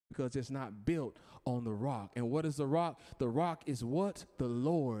because it's not built on the rock. And what is the rock? The rock is what the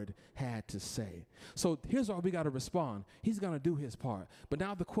Lord had to say. So here's how we got to respond. He's going to do his part. But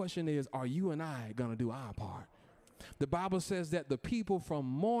now the question is, are you and I going to do our part? The Bible says that the people from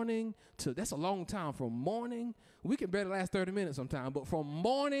morning to, that's a long time, from morning, we can barely last 30 minutes sometime, but from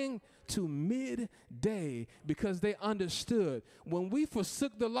morning to midday, because they understood when we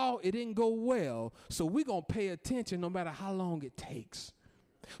forsook the law, it didn't go well, so we're going to pay attention no matter how long it takes.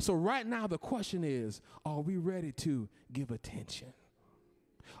 So right now the question is, are we ready to give attention?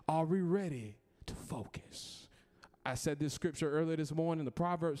 Are we ready to focus? I said this scripture earlier this morning. The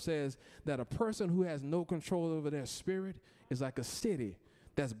proverb says that a person who has no control over their spirit is like a city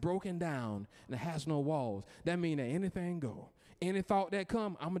that's broken down and has no walls. That means that anything go. Any thought that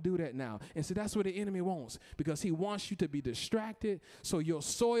come, I'm going to do that now. And so that's what the enemy wants, because he wants you to be distracted. So your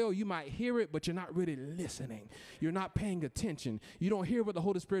soil, you might hear it, but you're not really listening. You're not paying attention. You don't hear what the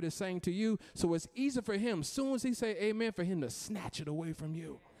Holy Spirit is saying to you. So it's easy for him, as soon as he say amen, for him to snatch it away from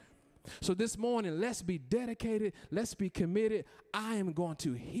you. So this morning, let's be dedicated. Let's be committed. I am going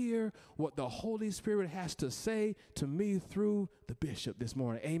to hear what the Holy Spirit has to say to me through the bishop this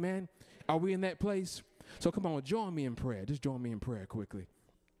morning. Amen. Are we in that place? So come on, join me in prayer. Just join me in prayer quickly.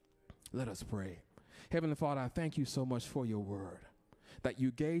 Let us pray. Heavenly Father, I thank you so much for your word that you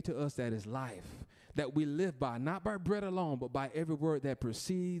gave to us, that is life, that we live by, not by bread alone, but by every word that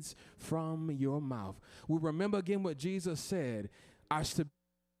proceeds from your mouth. We remember again what Jesus said, our stability.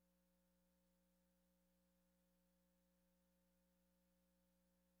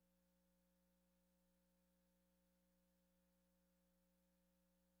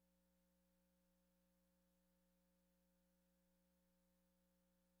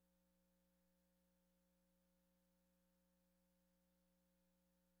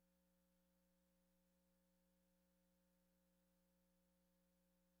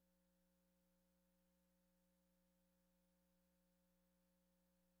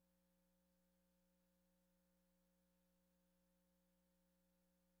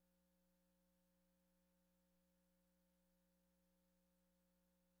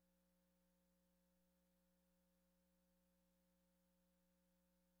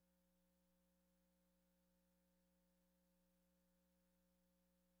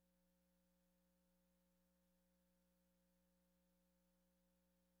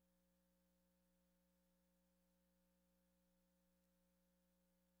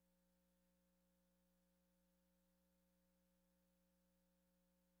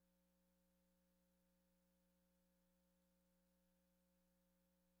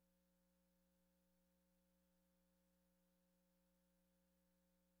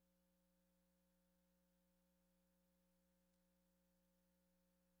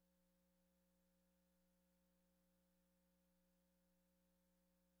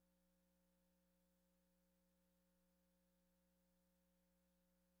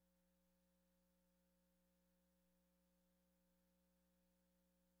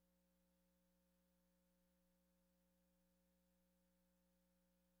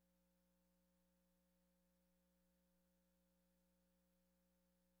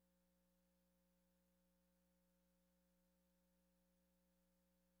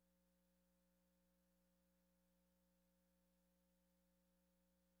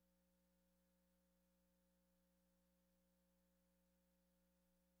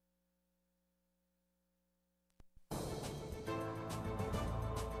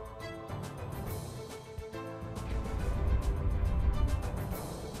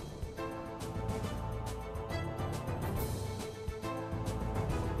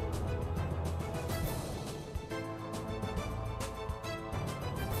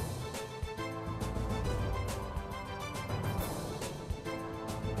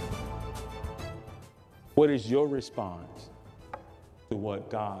 What is your response to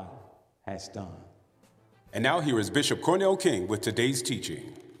what God has done? And now here is Bishop Cornell King with today's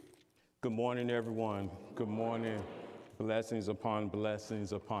teaching. Good morning, everyone. Good morning. Blessings upon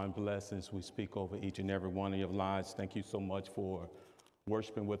blessings upon blessings. We speak over each and every one of your lives. Thank you so much for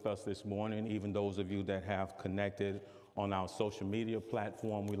worshiping with us this morning. Even those of you that have connected on our social media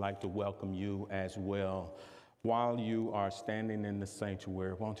platform, we'd like to welcome you as well. While you are standing in the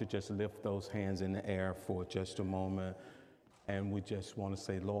sanctuary, why don't you just lift those hands in the air for just a moment, and we just want to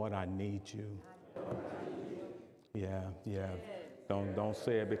say, Lord, I need you. Yeah. Don't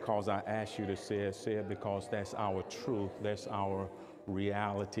say it because I asked you to say it. Say it because that's our truth. That's our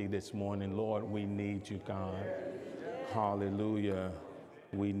reality this morning. Lord, we need you, God. Hallelujah.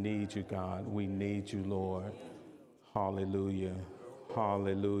 We need you, God. We need you, Lord. Hallelujah.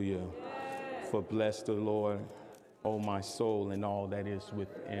 Hallelujah. For bless the Lord, O my soul, and all that is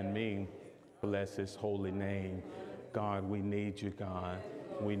within me. Bless his holy name. God, we need you, God.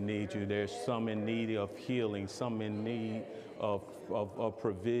 We need you. There's some in need of healing, some in need of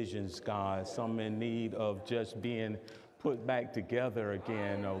provisions, God, some in need of just being put back together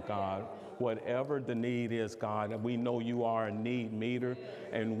again, oh God. Whatever the need is, God, we know you are a need meter,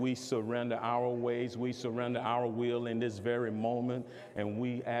 and we surrender our ways, we surrender our will in this very moment, and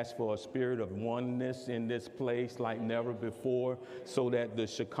we ask for a spirit of oneness in this place like never before, so that the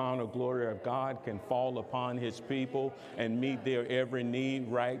Shekinah glory of God can fall upon his people and meet their every need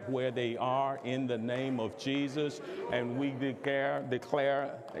right where they are in the name of Jesus. And we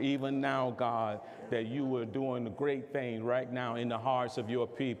declare even now, God, that you are doing a great thing right now in the hearts of your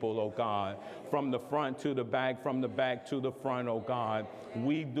people, oh God, from the front to the back, from the back to the front, oh God.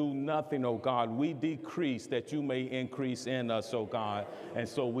 We do nothing, oh God. We decrease that you may increase in us, oh God. And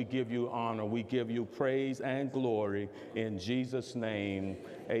so we give you honor. We give you praise and glory in Jesus' name.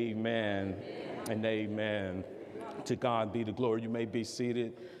 Amen and amen. To God be the glory. You may be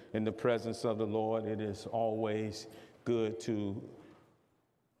seated in the presence of the Lord. It is always good to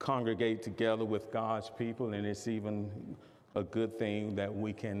congregate together with God's people, and it's even a good thing that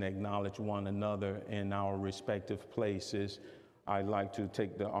we can acknowledge one another in our respective places. I'd like to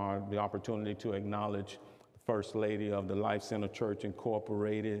take the opportunity to acknowledge the First Lady of the Life Center Church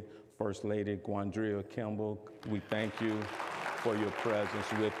Incorporated, First Lady Gwandria Kimball. We thank you for your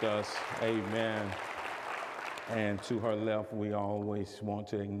presence with us. Amen. And to her left, we always want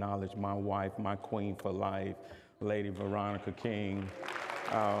to acknowledge my wife, my queen for life, Lady Veronica King.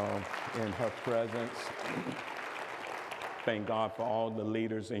 In her presence. Thank God for all the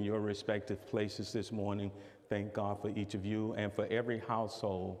leaders in your respective places this morning. Thank God for each of you and for every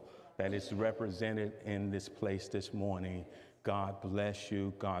household that is represented in this place this morning. God bless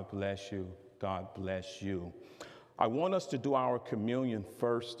you. God bless you. God bless you. I want us to do our communion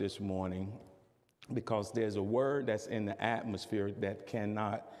first this morning because there's a word that's in the atmosphere that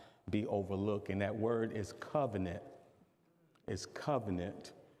cannot be overlooked, and that word is covenant. Is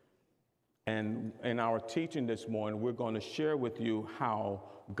covenant. And in our teaching this morning, we're going to share with you how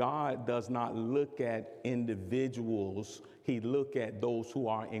God does not look at individuals. He looks at those who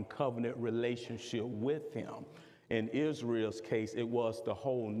are in covenant relationship with him. In Israel's case, it was the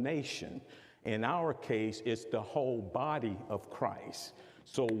whole nation. In our case, it's the whole body of Christ.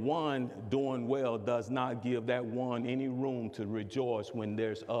 So one doing well does not give that one any room to rejoice when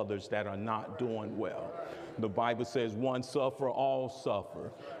there's others that are not doing well. The Bible says one suffer, all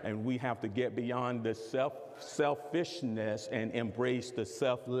suffer. And we have to get beyond the selfishness and embrace the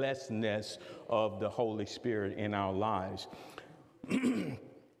selflessness of the Holy Spirit in our lives.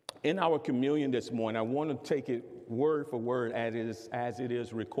 In our communion this morning, I want to take it word for word as it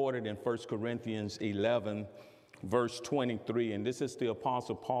is recorded in 1 Corinthians 11, verse 23. And this is the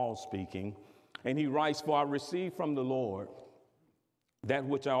Apostle Paul speaking. And he writes, "For I received from the Lord that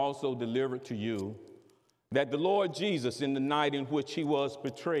which I also delivered to you, that the Lord Jesus, in the night in which he was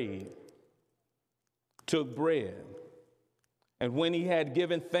betrayed, took bread. And when he had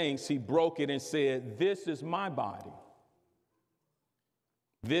given thanks, he broke it and said, 'This is my body.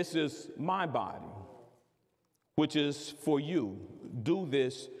 This is my body, which is for you. Do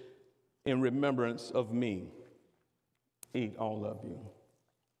this in remembrance of me.' Eat, all of you.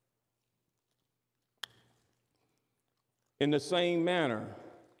 In the same manner,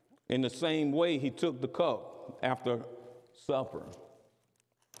 in the same way, he took the cup after supper,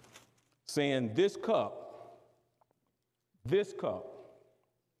 saying, 'This cup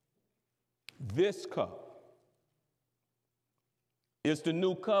is the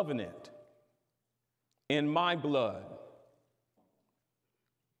new covenant in my blood.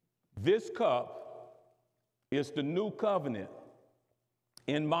 This cup is the new covenant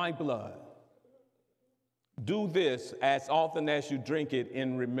in my blood. Do this as often as you drink it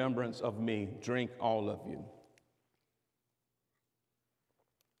in remembrance of me.' Drink, all of you."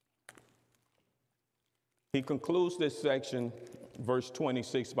 He concludes this section, verse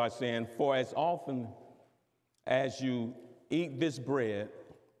 26, by saying, "For as often as you eat this bread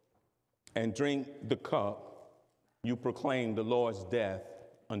and drink the cup, you proclaim the Lord's death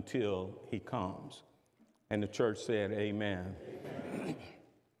until he comes." And the church said, amen. Amen.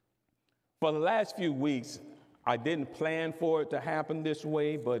 For the last few weeks, I didn't plan for it to happen this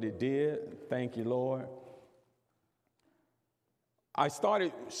way, but it did. Thank you, Lord. I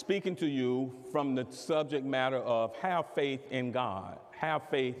started speaking to you from the subject matter of have faith in God. Have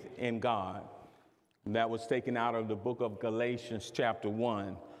faith in God. And that was taken out of the book of Galatians chapter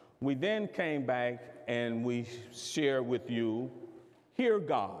 1. We then came back and we shared with you, hear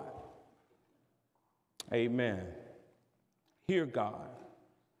God. Amen. Hear God.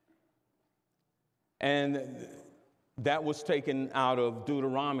 And that was taken out of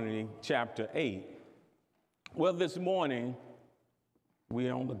Deuteronomy chapter 8. Well, this morning,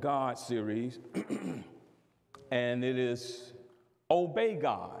 we're on the God series, and it is Obey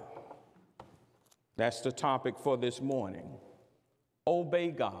God. That's the topic for this morning.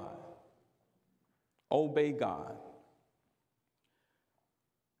 Obey God. Obey God.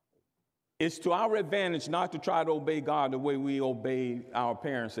 It's to our advantage not to try to obey God the way we obey our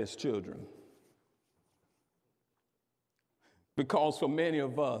parents as children. Because for many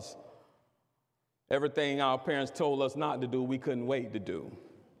of us, everything our parents told us not to do, we couldn't wait to do.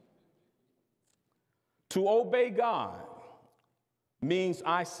 To obey God means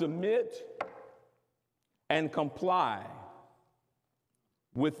I submit and comply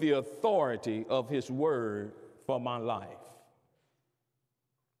with the authority of His word for my life.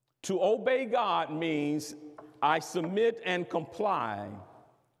 To obey God means I submit and comply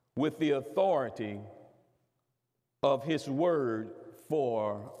with the authority of His word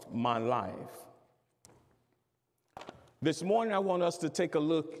for my life. This morning, I want us to take a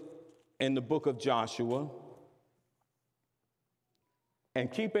look in the book of Joshua.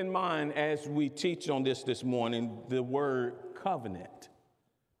 And keep in mind, as we teach on this morning, the word covenant.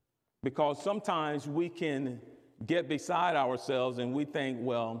 Because sometimes we can get beside ourselves and we think,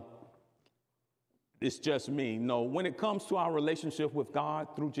 well, it's just me. No, when it comes to our relationship with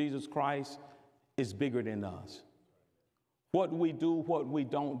God through Jesus Christ, it's bigger than us. What we do, what we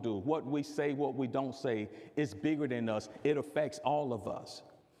don't do, what we say, what we don't say, is bigger than us. It affects all of us.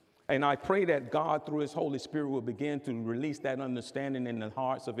 And I pray that God, through His Holy Spirit, will begin to release that understanding in the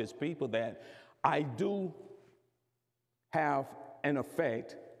hearts of His people that I do have an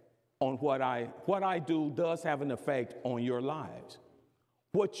effect on what I do does have an effect on your lives.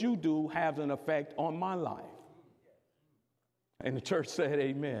 What you do has an effect on my life. And the church said,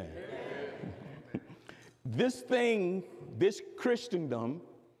 amen. This Christendom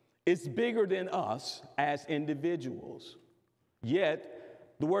is bigger than us as individuals.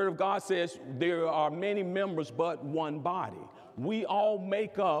 Yet, the Word of God says there are many members but one body. We all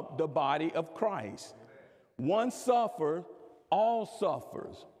make up the body of Christ. One suffers, all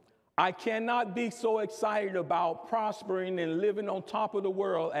suffers. I cannot be so excited about prospering and living on top of the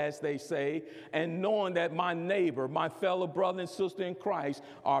world, as they say, and knowing that my neighbor, my fellow brother and sister in Christ,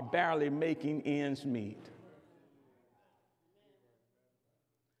 are barely making ends meet.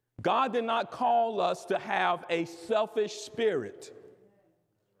 God did not call us to have a selfish spirit,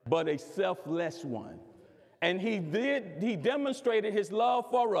 but a selfless one. And he demonstrated His love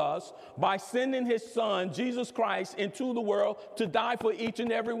for us by sending His Son, Jesus Christ, into the world to die for each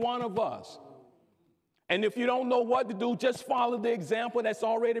and every one of us. And if you don't know what to do, just follow the example that's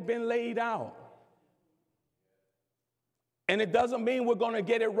already been laid out. And it doesn't mean we're going to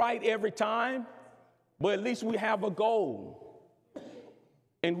get it right every time, but at least we have a goal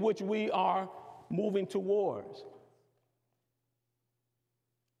in which we are moving towards.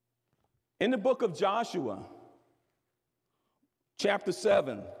 In the book of Joshua, chapter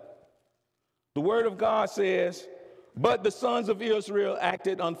 7, the Word of God says, but the sons of Israel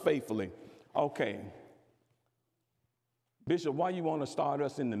acted unfaithfully. Okay. Bishop, why you want to start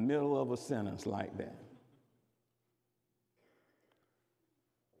us in the middle of a sentence like that?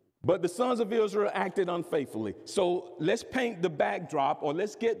 But the sons of Israel acted unfaithfully. So let's paint the backdrop, or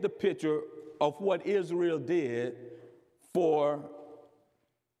let's get the picture of what Israel did for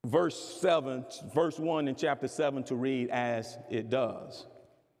verse 1 in chapter 7 to read as it does.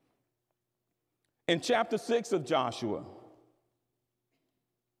 In chapter 6 of Joshua,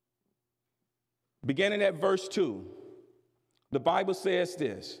 beginning at verse 2, the Bible says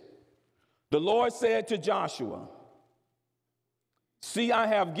this: the Lord said to Joshua, see, I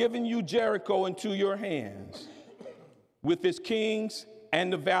have given you Jericho into your hands, with its kings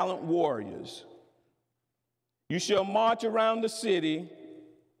and the valiant warriors. You shall march around the city,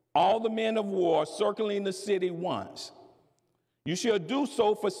 all the men of war circling the city once. You shall do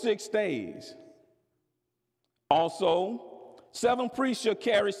so for 6 days. Also, 7 priests shall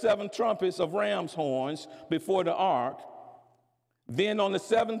carry 7 trumpets of ram's horns before the ark. Then on the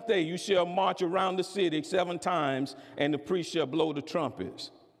 7th day you shall march around the city 7 times, and the priests shall blow the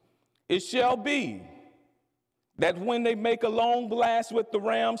trumpets. It shall be that when they make a long blast with the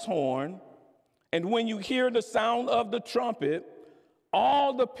ram's horn, and when you hear the sound of the trumpet,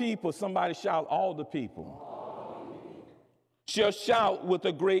 all the people, somebody shout, all the people, shall shout with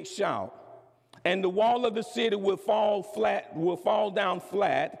a great shout. And the wall of the city will fall down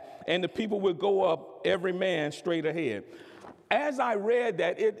flat, and the people will go up, every man straight ahead. As I read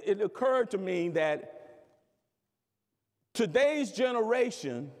that, it occurred to me that today's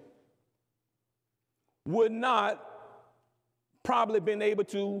generation would not probably been able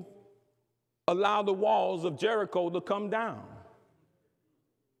to allow the walls of Jericho to come down.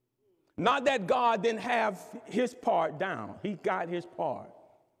 Not that God didn't have his part down. He got his part.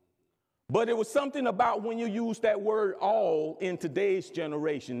 But it was something about when you use that word all in today's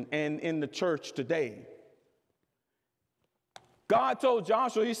generation and in the church today. God told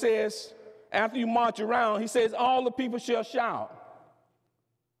Joshua, he says, after you march around, he says, all the people shall shout.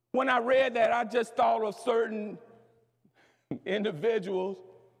 When I read that, I just thought of certain individuals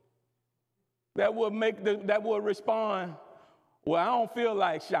that would respond, well, I don't feel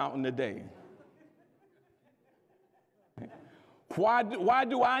like shouting today. Why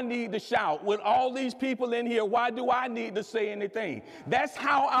do I need to shout? With all these people in here, why do I need to say anything? That's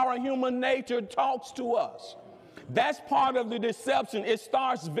how our human nature talks to us. That's part of the deception. It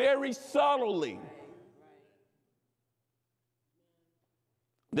starts very subtly.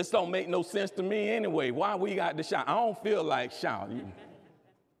 This don't make no sense to me anyway. Why we got to shout? I don't feel like shouting.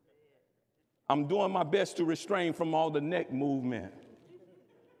 I'm doing my best to restrain from all the neck movement.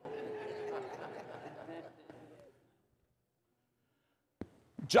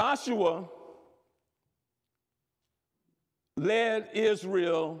 Joshua led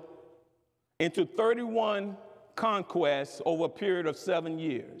Israel into 31 conquests over a period of 7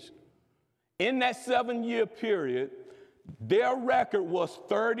 years. In that 7-year period, their record was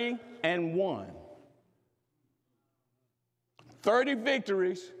 30-1. 30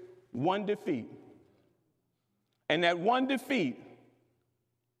 victories, 1 defeat. And that 1 defeat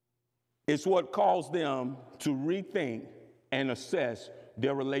is what caused them to rethink and assess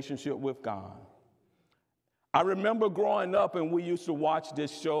their relationship with God. I remember growing up and we used to watch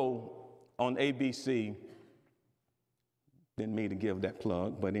this show on ABC. Didn't mean to give that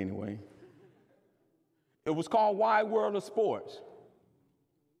plug, but anyway. It was called Wide World of Sports.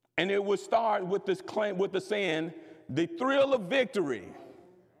 And it would start with this claim, with the saying, the thrill of victory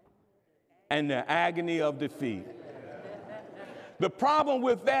and the agony of defeat. The problem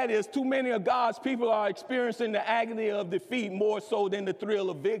with that is too many of God's people are experiencing the agony of defeat more so than the thrill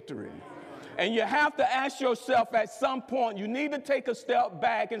of victory. And you have to ask yourself at some point, you need to take a step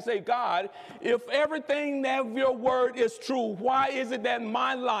back and say, God, if everything of your word is true, why is it that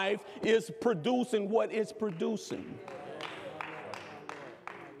my life is producing what it's producing?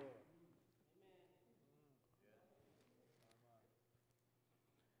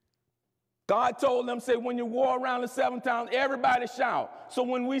 God told them, say, when you war around the 7 times, everybody shout. So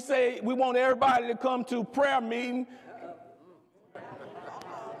when we say we want everybody to come to prayer meeting,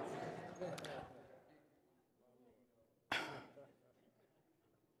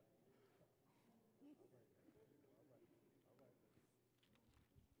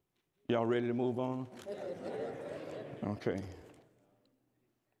 y'all ready to move on? Okay.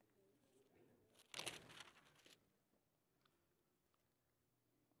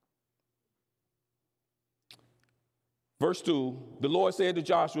 Verse 2, the Lord said to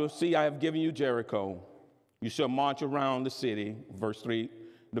Joshua, see, I have given you Jericho. You shall march around the city. Verse 3,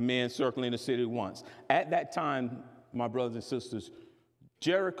 the men circling the city once. At that time, my brothers and sisters,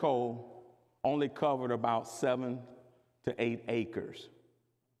 Jericho only covered about 7 to 8 acres.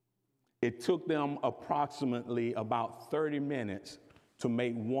 It took them approximately about 30 minutes to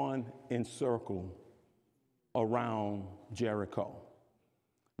make one encircle around Jericho.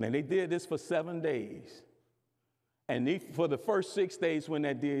 Now, they did this for 7 days. And for the first 6 days when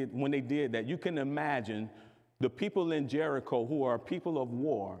they did that, you can imagine the people in Jericho who are people of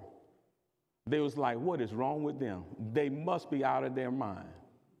war, they was like, what is wrong with them? They must be out of their mind.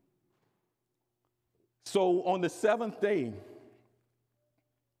 So on the 7th day,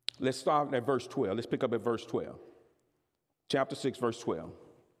 let's start at verse 12. Let's pick up at verse 12. Chapter 6, verse 12.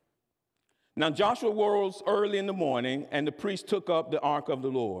 Now Joshua arose early in the morning, and the priests took up the ark of the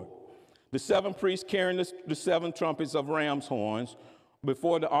Lord. The 7 priests carrying the 7 trumpets of ram's horns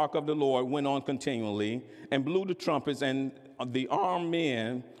before the ark of the Lord went on continually and blew the trumpets, and the armed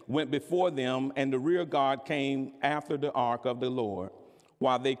men went before them, and the rear guard came after the ark of the Lord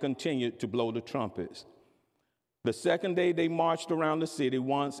while they continued to blow the trumpets. The 2nd day they marched around the city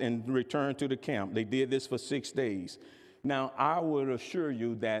once and returned to the camp. They did this for 6 days. Now, I would assure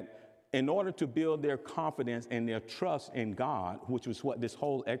you that in order to build their confidence and their trust in God, which was what this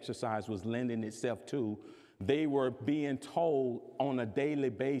whole exercise was lending itself to, they were being told on a daily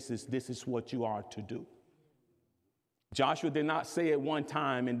basis, this is what you are to do. Joshua did not say it one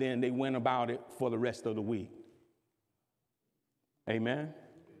time and then they went about it for the rest of the week. Amen?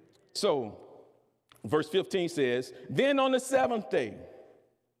 So, verse 15 says, then on the 7th day,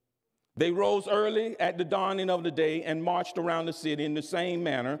 They rose early at the dawning of the day and marched around the city in the same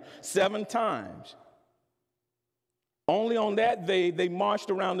manner 7 times. Only on that day they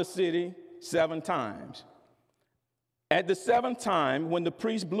marched around the city 7 times. At the 7th time, when the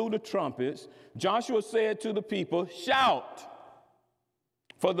priest blew the trumpets, Joshua said to the people, "Shout,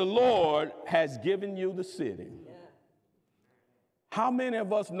 for the Lord has given you the city." Yeah. How many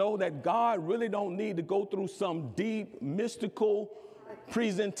of us know that God really don't need to go through some deep, mystical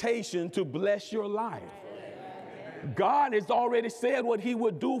presentation to bless your life? God has already said what he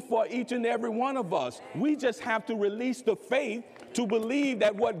would do for each and every one of us. We just have to release the faith to believe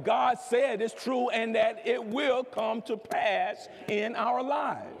that what God said is true and that it will come to pass in our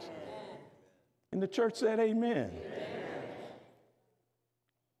lives. And the church said amen.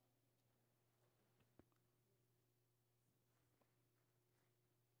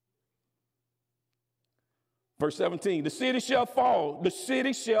 Verse 17, the city shall fall, the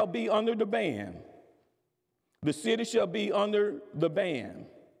city shall be under the ban. The city shall be under the ban.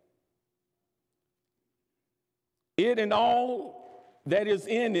 It and all that is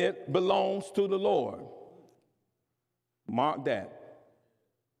in it belongs to the Lord. Mark that.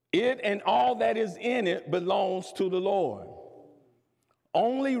 It and all that is in it belongs to the Lord.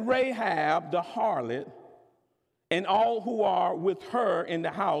 Only Rahab the harlot and all who are with her in the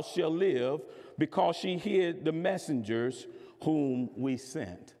house shall live, because she hid the messengers whom we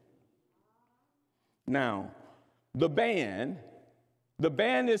sent. Now, the ban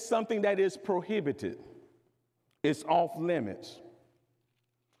is something that is prohibited. It's off limits.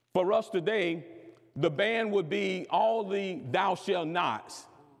 For us today, the ban would be all the thou shalt nots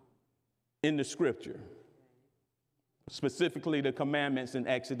in the scripture, specifically the commandments in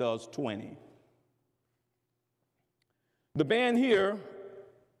Exodus 20. The ban here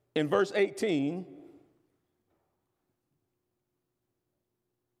in verse 18,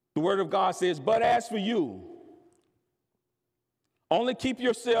 the word of God says, "But as for you, only keep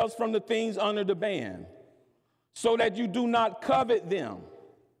yourselves from the things under the ban, so that you do not covet them,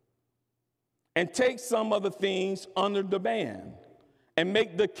 and take some of the things under the ban, and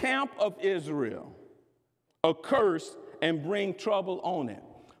make the camp of Israel a curse and bring trouble on it."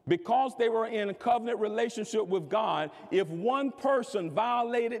 Because they were in a covenant relationship with God, if one person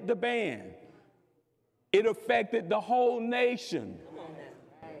violated the ban, it affected the whole nation.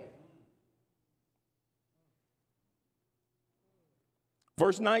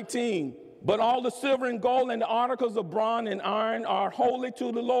 Verse 19, "But all the silver and gold and the articles of bronze and iron are holy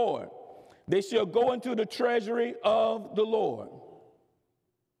to the Lord. They shall go into the treasury of the Lord."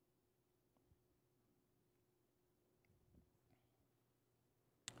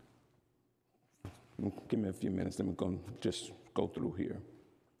 Give me a few minutes, then we're going to just go through here.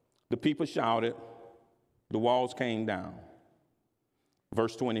 The people shouted, the walls came down.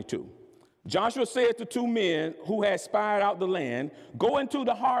 Verse 22. Joshua said to 2 men who had spied out the land, "Go into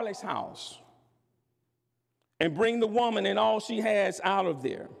the harlot's house and bring the woman and all she has out of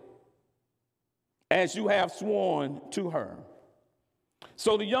there, as you have sworn to her."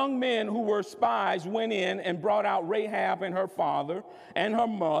 So the young men who were spies went in and brought out Rahab and her father and her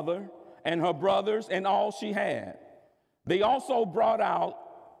mother and her brothers and all she had. They also brought out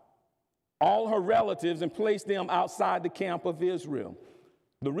all her relatives and placed them outside the camp of Israel.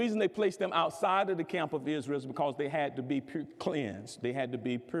 The reason they placed them outside of the camp of Israel is because they had to be cleansed. They had to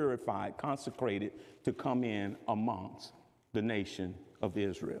be purified, consecrated to come in amongst the nation of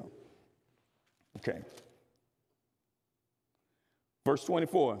Israel. Okay. Verse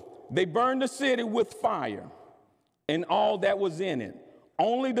 24. They burned the city with fire and all that was in it.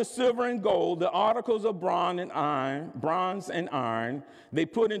 Only the silver and gold, the articles of bronze and iron, they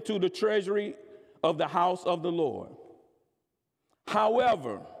put into the treasury of the house of the Lord.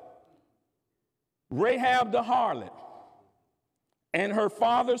 However, Rahab the harlot and her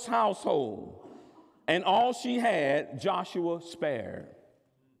father's household and all she had, Joshua spared.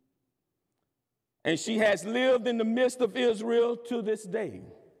 And she has lived in the midst of Israel to this day,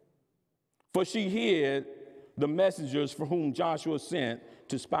 for she hid the messengers for whom Joshua sent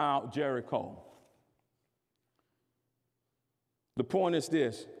to spy out Jericho. The point is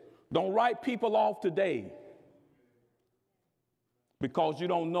this: don't write people off today because you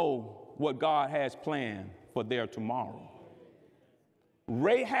don't know what God has planned for their tomorrow.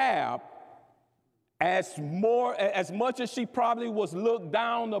 Rahab, as much as she probably was looked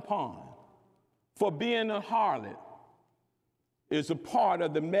down upon for being a harlot, is a part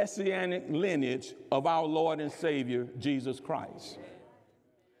of the messianic lineage of our Lord and Savior, Jesus Christ.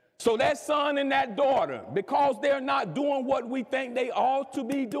 So that son and that daughter, because they're not doing what we think they ought to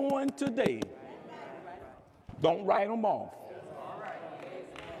be doing today, don't write them off.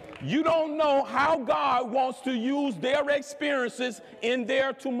 You don't know how God wants to use their experiences in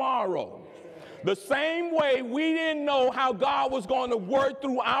their tomorrow. The same way we didn't know how God was going to work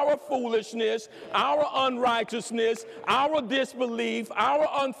through our foolishness, our unrighteousness, our disbelief, our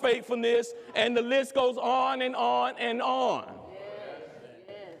unfaithfulness, and the list goes on and on and on.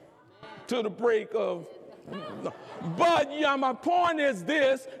 To the break of... But yeah, my point is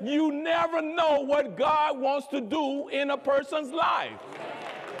this: you never know what God wants to do in a person's life.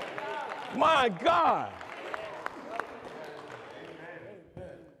 My God.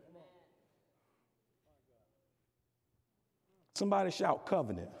 Somebody shout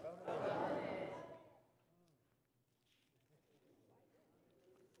covenant.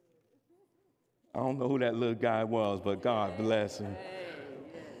 I don't know who that little guy was, but God bless him.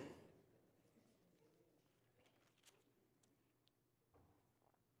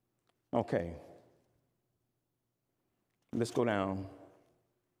 Okay. Let's go down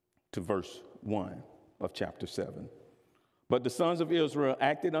to verse 1 of chapter 7. But the sons of Israel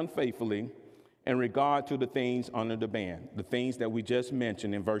acted unfaithfully in regard to the things under the ban, the things that we just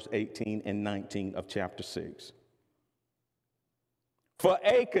mentioned in verse 18 and 19 of chapter 6. For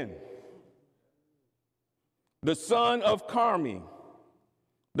Achan, the son of Carmi,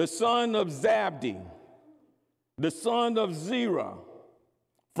 the son of Zabdi, the son of Zerah,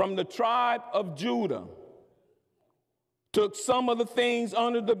 from the tribe of Judah, took some of the things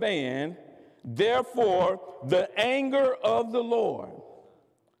under the ban. Therefore, the anger of the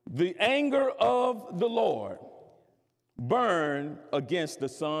Lord burned against the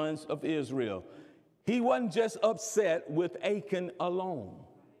sons of Israel. He wasn't just upset with Achan alone.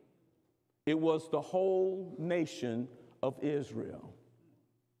 It was the whole nation of Israel.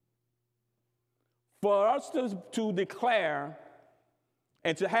 For us to declare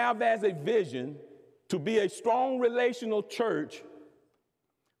and to have as a vision to be a strong relational church,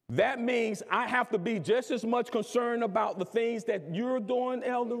 that means I have to be just as much concerned about the things that you're doing,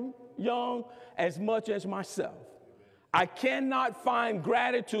 Elder Young, as much as myself. I cannot find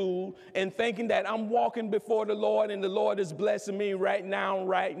gratitude in thinking that I'm walking before the Lord and the Lord is blessing me right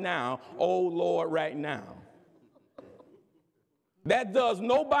now, oh Lord, right now. That does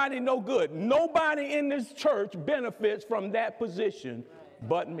nobody no good. Nobody in this church benefits from that position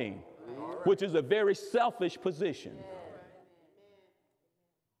but me, which is a very selfish position.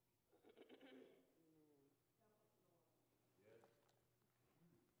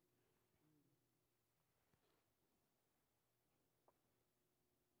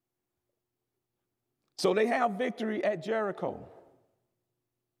 So they have victory at Jericho.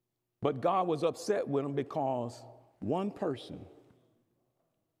 But God was upset with them because one person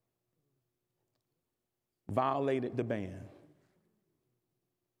violated the ban.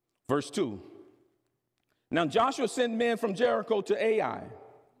 Verse 2. Now Joshua sent men from Jericho to Ai,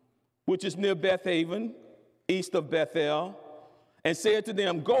 which is near Bethaven, east of Bethel, and said to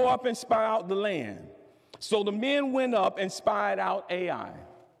them, go up and spy out the land. So the men went up and spied out Ai.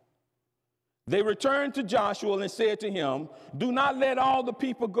 They returned to Joshua and said to him, do not let all the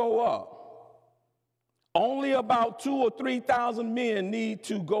people go up. Only about 2,000 or 3,000 men need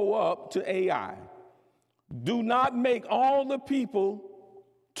to go up to Ai. Do not make all the people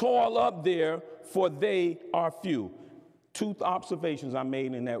toil up there, for they are few. Two observations I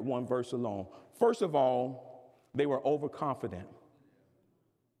made in that one verse alone. First of all, they were overconfident.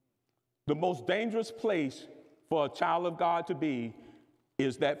 The most dangerous place for a child of God to be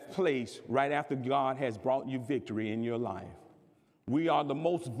is that place right after God has brought you victory in your life. We are the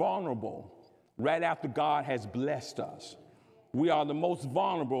most vulnerable right after God has blessed us. We are the most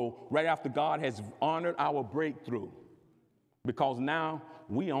vulnerable right after God has honored our breakthrough, because now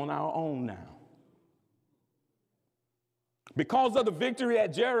we on our own now. Because of the victory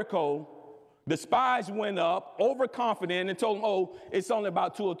at Jericho, the spies went up overconfident and told them, oh, it's only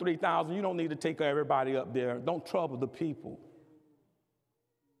about 2,000 or 3,000. You don't need to take everybody up there. Don't trouble the people.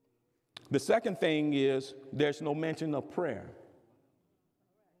 The second thing is there's no mention of prayer.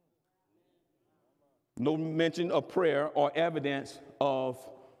 No mention of prayer or evidence of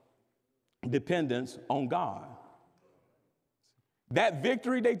dependence on God. That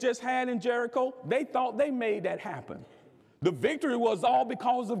victory they just had in Jericho, they thought they made that happen. The victory was all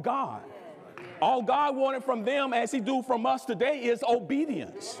because of God. All God wanted from them, as he do from us today, is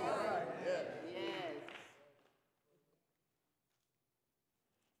obedience.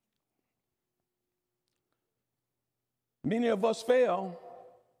 Many of us fail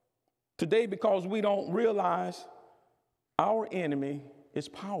today because we don't realize our enemy is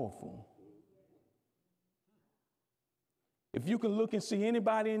powerful. If you can look and see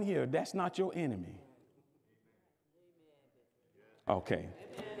anybody in here, that's not your enemy. Okay.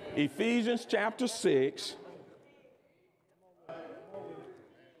 Ephesians chapter 6.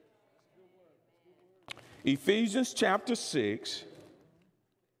 Ephesians chapter 6,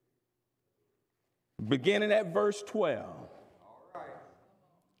 beginning at verse 12.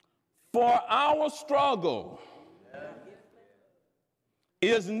 For our struggle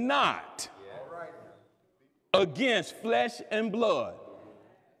is not against flesh and blood.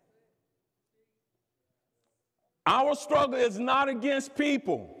 Our struggle is not against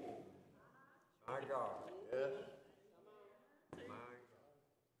people. My God. Yes.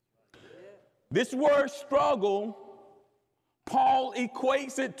 This word struggle, Paul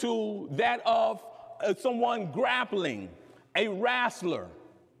equates it to that of someone grappling, a wrestler,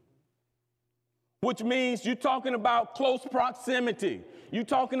 which means you're talking about close proximity. You're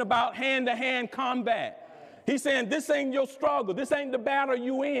talking about hand-to-hand combat. He's saying this ain't your struggle. This ain't the battle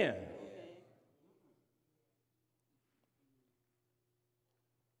you in.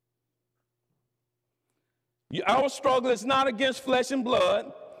 Our struggle is not against flesh and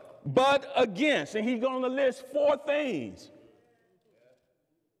blood, but against, and he's going to list 4 things.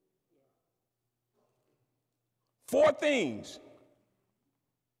 4 things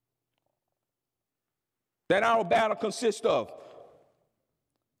that our battle consists of.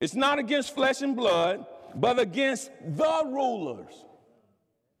 It's not against flesh and blood, but against the rulers.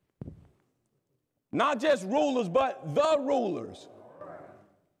 Not just rulers, but the rulers.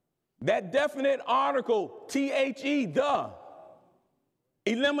 That definite article, T-H-E, the,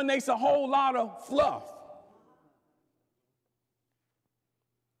 eliminates a whole lot of fluff.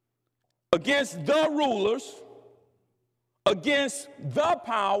 Against the rulers, against the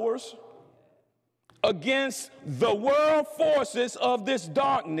powers, against the world forces of this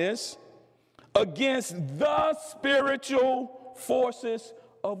darkness, against the spiritual forces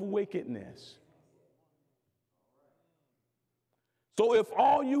of wickedness. So if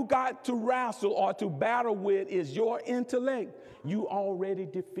all you got to wrestle or to battle with is your intellect, you already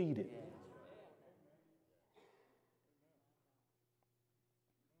defeated.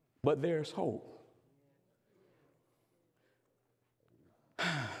 But there's hope.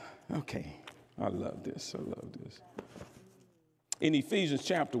 Okay, I love this. I love this. In Ephesians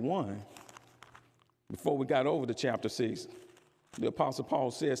chapter 1, before we got over to chapter 6, the Apostle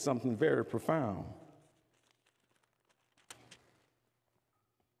Paul says something very profound.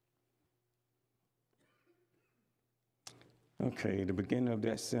 Okay, the beginning of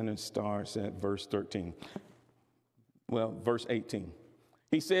that sentence starts at verse 13. Well, verse 18.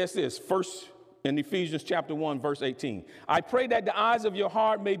 He says this, first in Ephesians chapter 1, verse 18. I pray that the eyes of your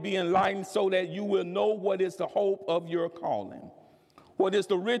heart may be enlightened so that you will know what is the hope of your calling, what is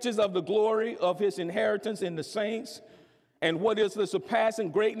the riches of the glory of his inheritance in the saints, and what is the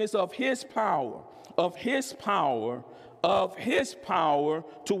surpassing greatness of his power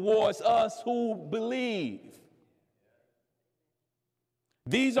towards us who believe.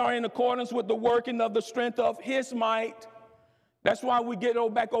 These are in accordance with the working of the strength of his might. That's why we get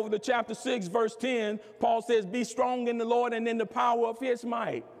back over to chapter 6, verse 10. Paul says, be strong in the Lord and in the power of his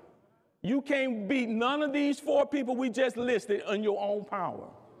might. You can't beat none of these 4 people we just listed on your own power.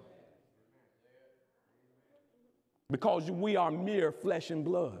 Because we are mere flesh and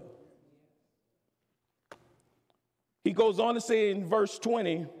blood. He goes on to say in verse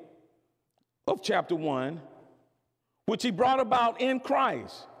 20 of chapter 1, which he brought about in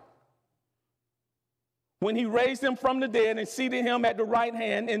Christ, when he raised him from the dead and seated him at the right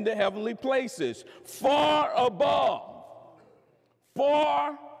hand in the heavenly places, far above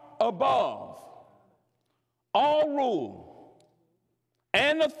all rule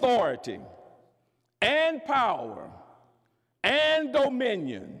and authority and power and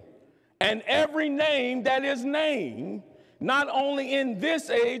dominion and every name that is named, not only in this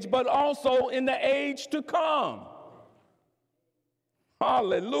age, but also in the age to come.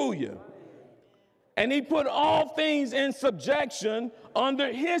 Hallelujah. And he put all things in subjection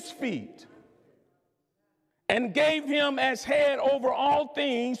under his feet and gave him as head over all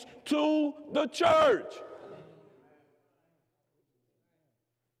things to the church.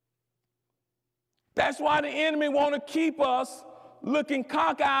 That's why the enemy want to keep us looking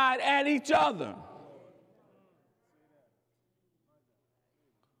cockeyed at each other.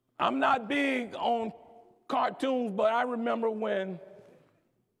 I'm not big on cartoons, but I remember when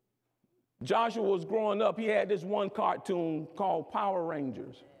Joshua was growing up, he had this one cartoon called Power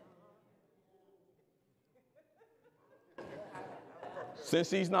Rangers. Since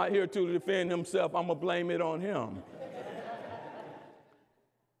he's not here to defend himself, I'm going to blame it on him.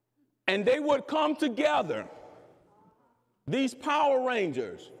 And they would come together, these Power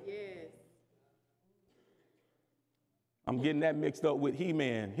Rangers. Yes. I'm getting that mixed up with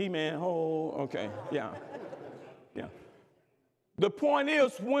He-Man. He-Man, oh, okay, yeah. The point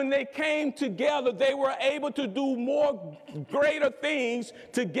is, when they came together, they were able to do more greater things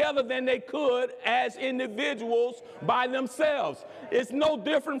together than they could as individuals by themselves. It's no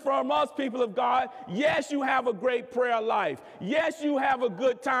different from us, people of God. Yes, you have a great prayer life. Yes, you have a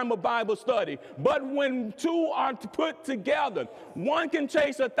good time of Bible study. But when two are put together, one can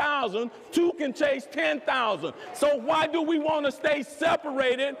chase 1,000, two can chase 10,000. So why do we want to stay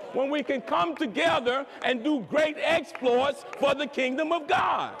separated when we can come together and do great exploits for the kingdom of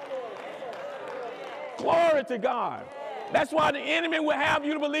God? Glory to God. That's why the enemy will have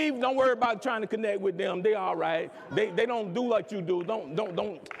you to believe. Don't worry about trying to connect with them. They're all right. They don't do like you do.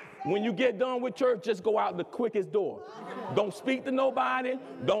 Don't. When you get done with church, just go out the quickest door. Don't speak to nobody.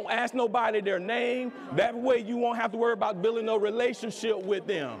 Don't ask nobody their name. That way you won't have to worry about building a relationship with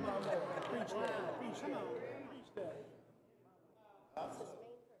them.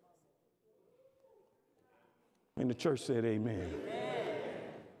 And the church said amen.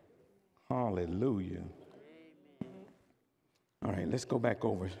 Hallelujah. All right, let's go back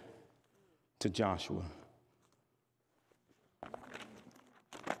over to Joshua.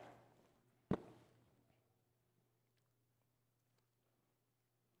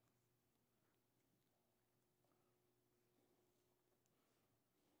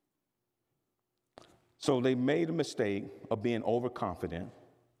 So they made a mistake of being overconfident.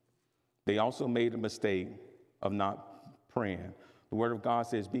 They also made a mistake of not praying. The Word of God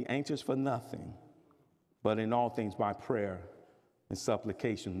says, be anxious for nothing, but in all things by prayer and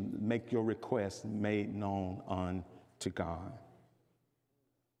supplication, make your requests made known unto God.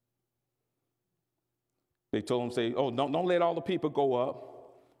 They told him, say, oh, don't let all the people go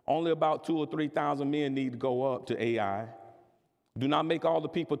up. Only about 2,000 or 3,000 men need to go up to Ai. Do not make all the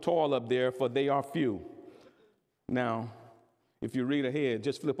people toil up there, for they are few. Now, if you read ahead,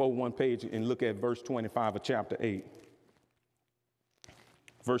 just flip over one page and look at verse 25 of chapter 8.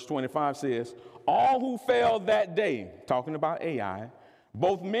 Verse 25 says, all who fell that day, talking about Ai,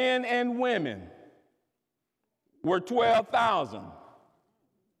 both men and women, were 12,000.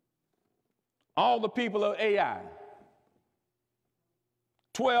 All the people of Ai,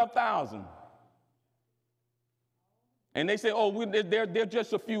 12,000. And they say, oh, they're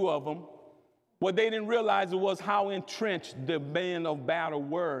just a few of them. What they didn't realize was how entrenched the men of battle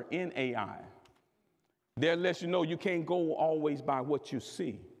were in Ai. That lets you know you can't go always by what you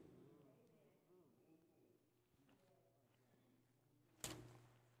see.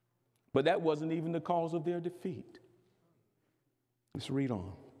 But that wasn't even the cause of their defeat. Let's read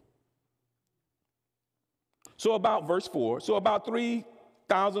on. So about verse 4, so about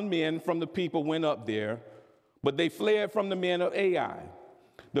 3,000 men from the people went up there, but they fled from the men of Ai.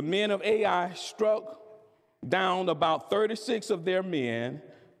 The men of Ai struck down about 36 of their men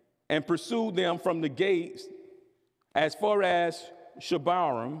and pursued them from the gates as far as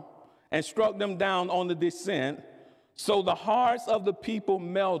Shebarim and struck them down on the descent. So the hearts of the people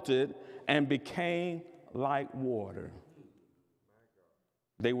melted and became like water.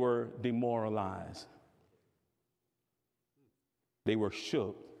 They were demoralized. They were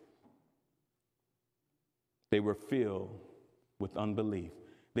shook. They were filled with unbelief.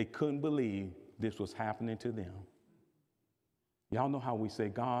 They couldn't believe this was happening to them. Y'all know how we say,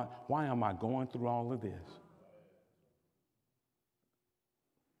 God, why am I going through all of this?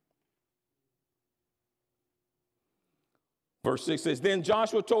 Verse 6 says, then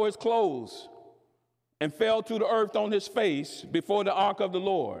Joshua tore his clothes and fell to the earth on his face before the ark of the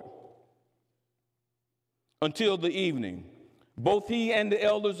Lord until the evening, both he and the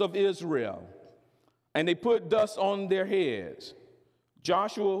elders of Israel, and they put dust on their heads.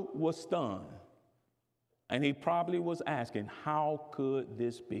 Joshua was stunned, and he probably was asking, how could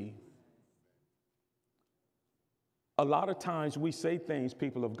this be? A lot of times we say things,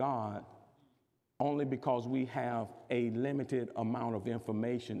 people of God, only because we have a limited amount of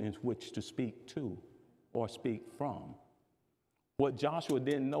information in which to speak to or speak from. What Joshua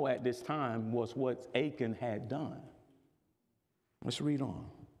didn't know at this time was what Achan had done. Let's read on.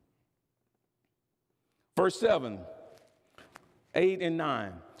 Verse 7, 8, and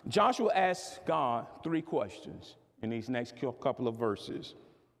 9. Joshua asked God 3 questions in these next couple of verses.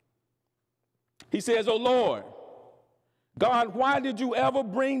 He says, "O Lord, God, why did you ever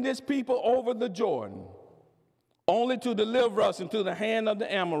bring this people over the Jordan, only to deliver us into the hand of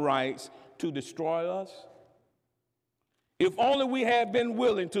the Amorites to destroy us? If only we had been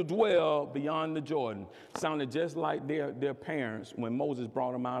willing to dwell beyond the Jordan." Sounded just like their parents when Moses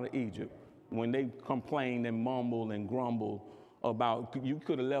brought them out of Egypt, when they complained and mumbled and grumbled about, you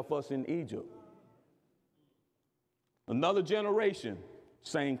could have left us in Egypt. Another generation,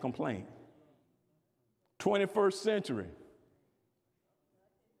 same complaint. 21st century,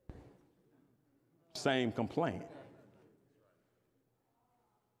 same complaint.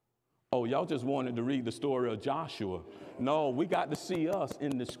 Oh, y'all just wanted to read the story of Joshua. No, we got to see us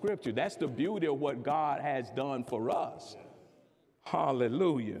in the scripture. That's the beauty of what God has done for us.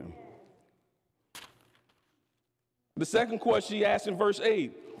 Hallelujah. The second question he asked in verse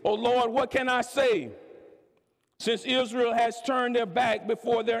 8, "Oh Lord, what can I say? Since Israel has turned their back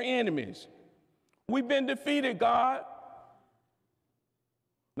before their enemies. We've been defeated, God."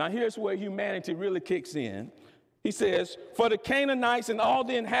 Now here's where humanity really kicks in. He says, "For the Canaanites and all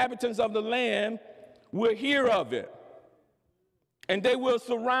the inhabitants of the land will hear of it, and they will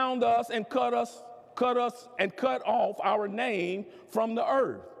surround us and cut off our name from the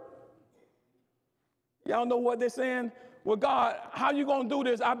earth." Y'all know what they're saying? Well, God, how you going to do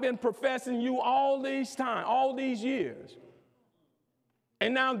this? I've been professing you all these years.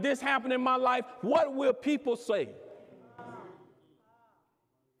 And now this happened in my life. What will people say?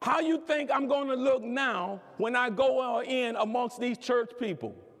 How you think I'm going to look now when I go in amongst these church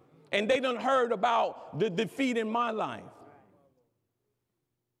people and they done heard about the defeat in my life?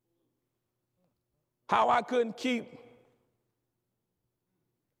 How I couldn't keep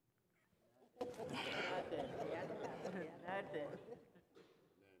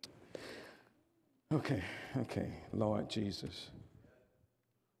Okay, Lord Jesus.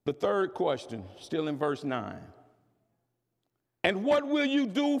 The third question, still in verse 9. "And what will you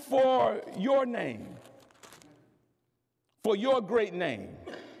do for your name? For your great name?"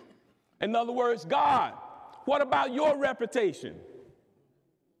 In other words, God, what about your reputation?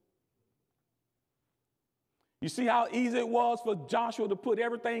 You see how easy it was for Joshua to put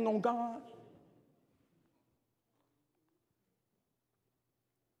everything on God?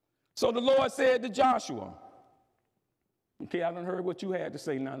 So the Lord said to Joshua, okay, I done heard what you had to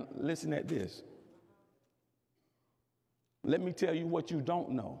say. Now listen at this. Let me tell you what you don't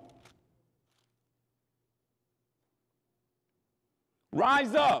know.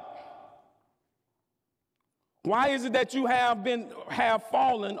 Rise up. Why is it that you have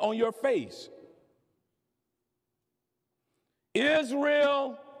fallen on your face?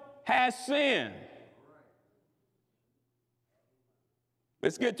 Israel has sinned.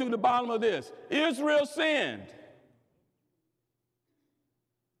 Let's get to the bottom of this. Israel sinned.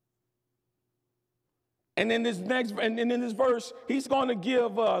 And in this verse, he's going to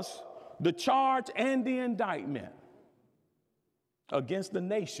give us the charge and the indictment against the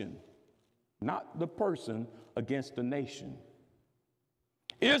nation, not the person, against the nation.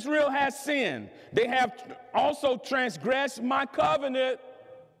 Israel has sinned. They have also transgressed my covenant.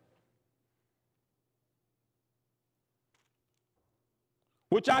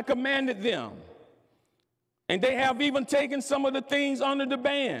 Which I commanded them. And they have even taken some of the things under the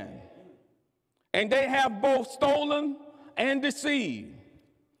ban. And they have both stolen and deceived.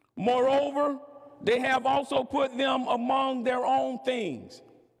 Moreover, they have also put them among their own things.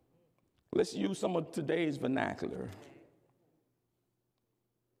 Let's use some of today's vernacular.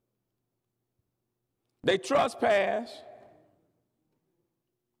 They trespassed.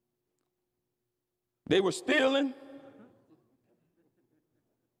 They were stealing,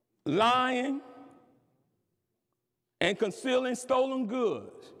 lying, and concealing stolen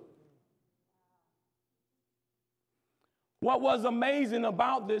goods. What was amazing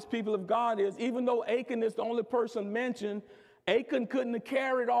about this, people of God, is even though Achan is the only person mentioned, Achan couldn't have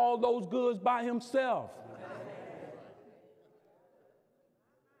carried all those goods by himself.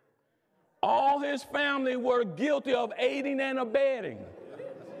 All his family were guilty of aiding and abetting.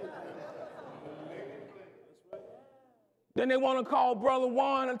 Then they want to call Brother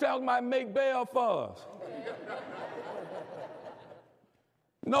Juan and tell him I make bail for us.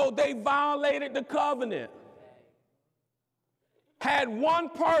 No, they violated the covenant. Had one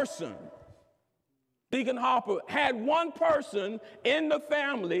person, Deacon Harper, had one person in the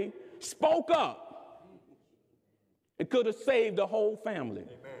family spoke up, it could have saved the whole family.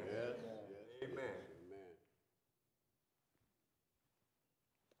 Amen. Yes. Amen.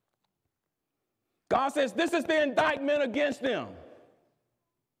 God says this is the indictment against them.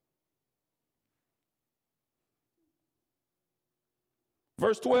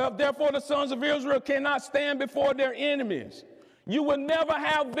 Verse 12, therefore the sons of Israel cannot stand before their enemies. You will never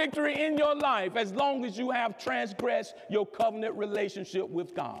have victory in your life as long as you have transgressed your covenant relationship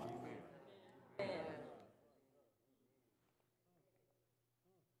with God.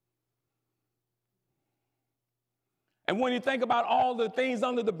 And when you think about all the things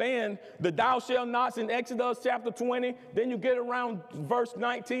under the ban, the thou shalt nots in Exodus chapter 20, then you get around verse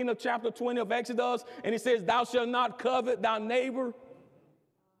 19 of chapter 20 of Exodus, and it says, thou shalt not covet thy neighbor,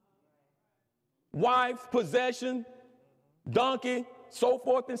 wife, possession, donkey, so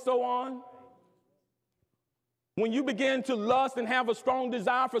forth and so on. When you begin to lust and have a strong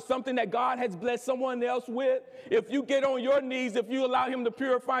desire for something that God has blessed someone else with, if you get on your knees, if you allow him to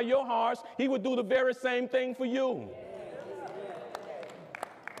purify your hearts, he would do the very same thing for you.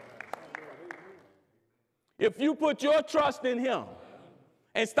 If you put your trust in him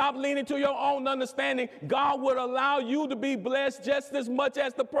and stop leaning to your own understanding, God would allow you to be blessed just as much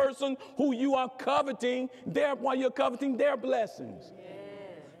as the person who you are coveting, while you're coveting their blessings.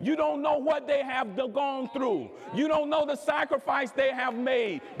 You don't know what they have gone through. You don't know the sacrifice they have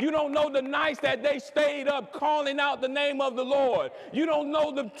made. You don't know the nights that they stayed up calling out the name of the Lord. You don't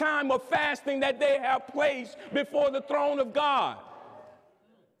know the time of fasting that they have placed before the throne of God.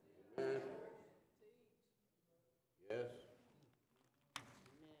 Yes.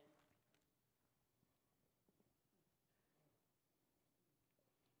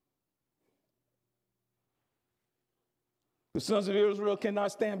 The sons of Israel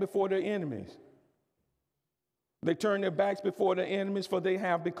cannot stand before their enemies. They turn their backs before their enemies, for they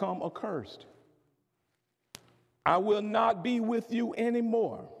have become accursed. I will not be with you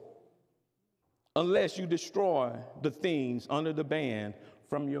anymore unless you destroy the things under the ban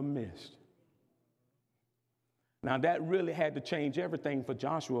from your midst. Now that really had to change everything for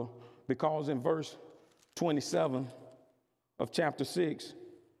Joshua, because in verse 27 of chapter 6,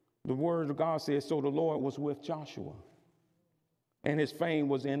 the word of God says, so the Lord was with Joshua, and his fame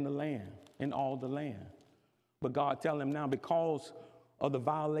was in the land, in all the land. But God tell him now, because of the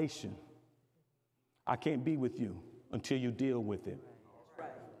violation, I can't be with you until you deal with it.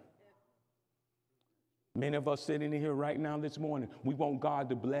 Many of us sitting in here right now this morning, we want God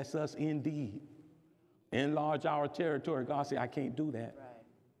to bless us indeed. Enlarge our territory. God said, I can't do that.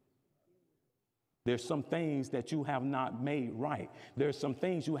 There's some things that you have not made right. There's some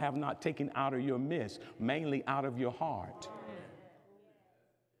things you have not taken out of your midst, mainly out of your heart.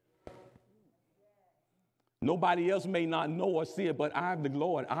 Nobody else may not know or see it, but I'm the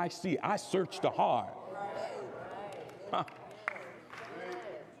Lord. I see. I search the heart. Huh.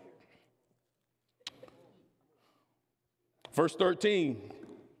 Verse 13.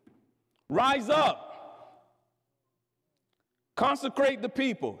 Rise up. Consecrate the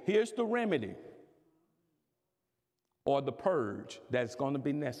people. Here's the remedy, or the purge that's going to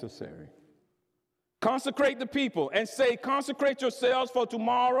be necessary. Consecrate the people and say, consecrate yourselves for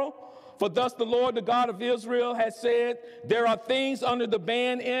tomorrow. For thus the Lord, the God of Israel, has said, there are things under the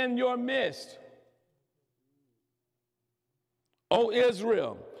ban in your midst. O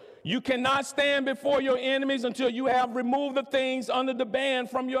Israel, you cannot stand before your enemies until you have removed the things under the ban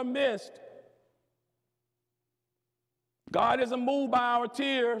from your midst. God isn't moved by our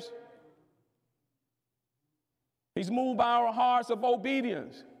tears. He's moved by our hearts of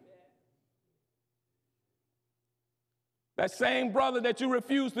obedience. That same brother that you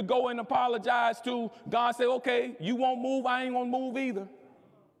refused to go and apologize to, God said, okay, you won't move, I ain't gonna move either.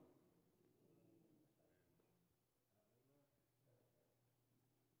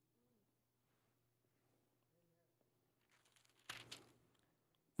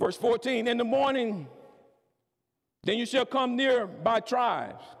 Verse 14, in the morning, then you shall come near by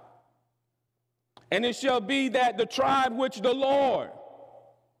tribes. And it shall be that the tribe which the Lord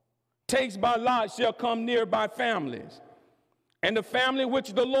takes by lot shall come near by families. And the family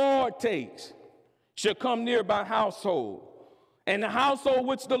which the Lord takes shall come near by household. And the household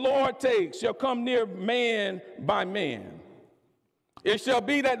which the Lord takes shall come near man by man. It shall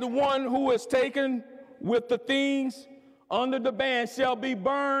be that the one who is taken with the things under the ban shall be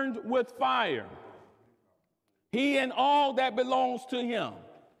burned with fire, he and all that belongs to him.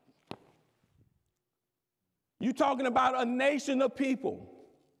 You're talking about a nation of people.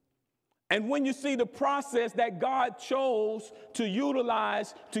 And when you see the process that God chose to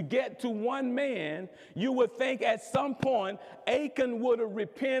utilize to get to one man, you would think at some point Achan would have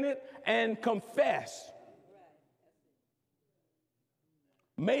repented and confessed.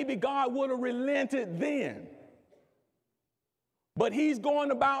 Maybe God would have relented then. But he's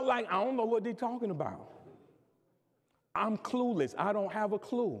going about like, I don't know what they're talking about. I'm clueless. I don't have a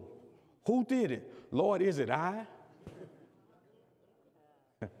clue. Who did it? Lord, is it I?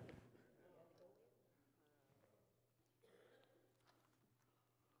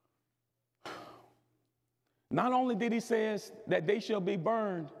 Not only did he say that they shall be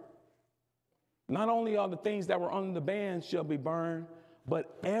burned, not only are the things that were under the ban shall be burned,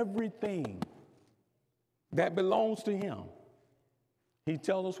 but everything that belongs to him. He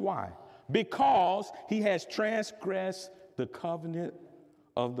tells us why. Because he has transgressed the covenant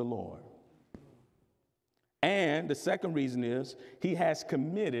of the Lord. And the second reason is he has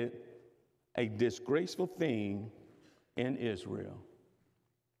committed a disgraceful thing in Israel.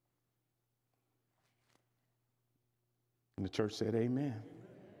 And the church said, amen.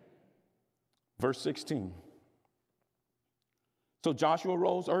 Verse 16. So Joshua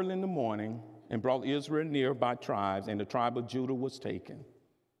rose early in the morning and brought Israel near by tribes, and the tribe of Judah was taken.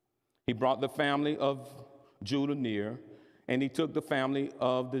 He brought the family of Judah near, and he took the family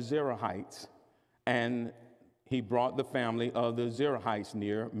of the Zerahites, and he brought the family of the Zerahites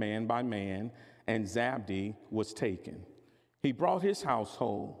near, man by man, and Zabdi was taken. He brought his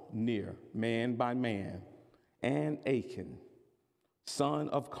household near, man by man, and Achan, son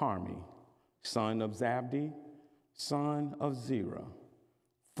of Carmi, son of Zabdi, son of Zerah,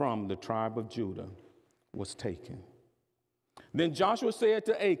 from the tribe of Judah, was taken. Then Joshua said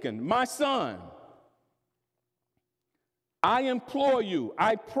to Achan, my son, I implore you,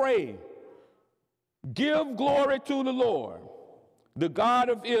 I pray, give glory to the Lord, the God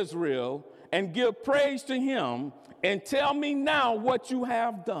of Israel, and give praise to him, and tell me now what you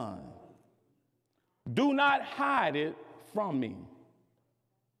have done. Do not hide it from me.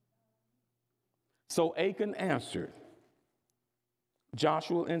 So Achan answered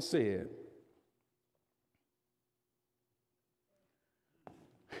Joshua and said,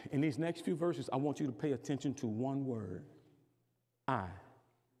 in these next few verses, I want you to pay attention to one word, I.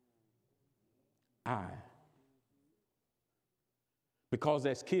 Because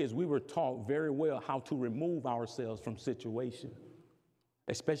as kids, we were taught very well how to remove ourselves from situations,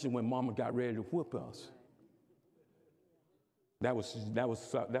 especially when mama got ready to whip us. That was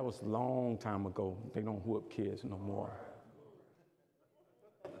a long time ago. They don't whip kids no more.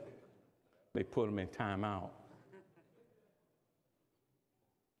 They put them in timeout.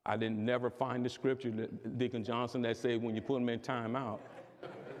 I didn't never find the scripture, Deacon Johnson, that said when you put them in timeout,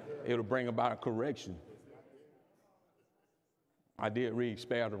 it'll bring about a correction. I did read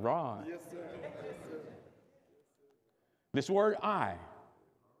spare the rod. Yes, sir. Yes, sir. This word I.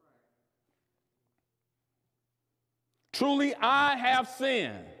 Truly I have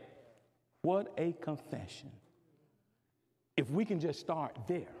sinned. What a confession. If we can just start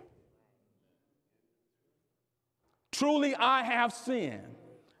there. Truly I have sinned.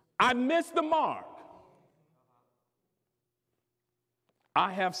 I missed the mark.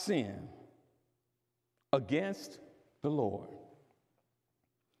 I have sinned against the Lord,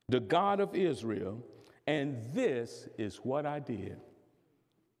 the God of Israel, and this is what I did.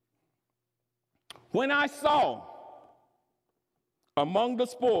 When I saw among the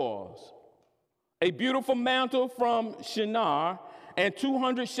spoils a beautiful mantle from Shinar, and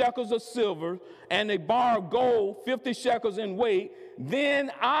 200 shekels of silver, and a bar of gold, 50 shekels in weight,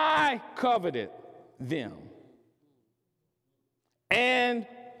 then I coveted them and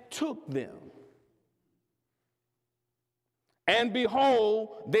took them. And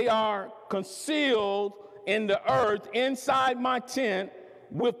behold, they are concealed in the earth inside my tent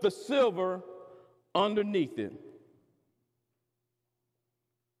with the silver underneath it.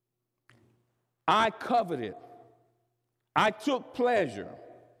 I coveted. I took pleasure.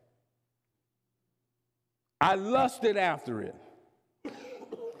 I lusted after it.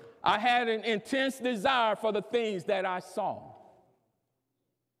 I had an intense desire for the things that I saw.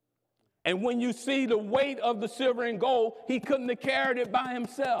 And when you see the weight of the silver and gold, he couldn't have carried it by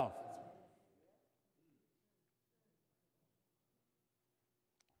himself.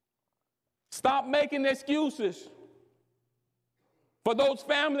 Stop making excuses for those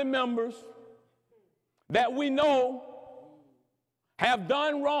family members that we know have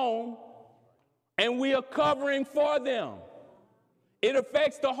done wrong, and we are covering for them. It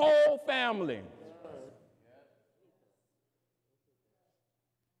affects the whole family.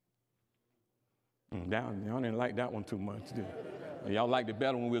 Y'all didn't like that one too much, did you? Y'all liked it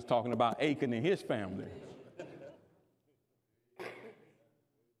better when we was talking about Achan and his family.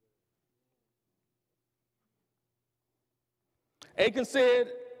 Achan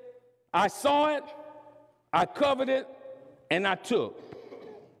said, I saw it, I covered it, and I took.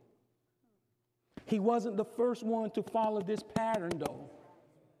 He wasn't the first one to follow this pattern, though.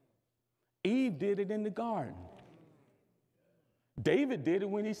 Eve did it in the garden. David did it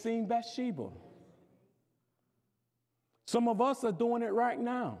when he seen Bathsheba. Some of us are doing it right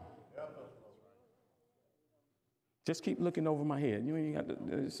now. Just keep looking over my head. You ain't got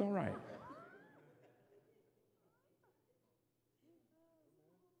to, it's all right.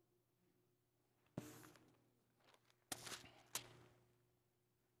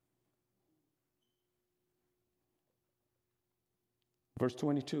 Verse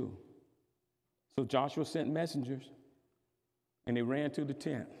 22. So Joshua sent messengers, and they ran to the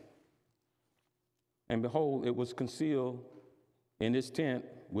tent. And behold, it was concealed in his tent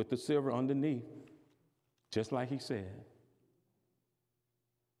with the silver underneath, just like he said.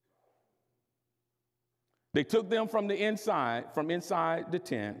 They took them from inside the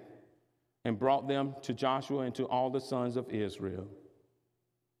tent, and brought them to Joshua and to all the sons of Israel,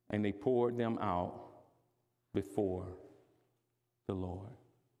 and they poured them out before the Lord.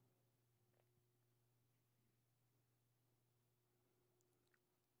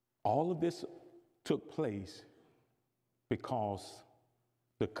 All of this took place because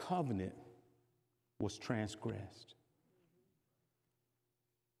the covenant was transgressed.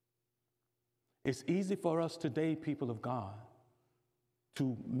 It's easy for us today, people of God,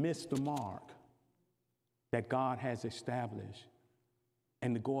 to miss the mark that God has established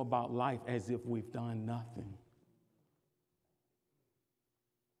and to go about life as if we've done nothing.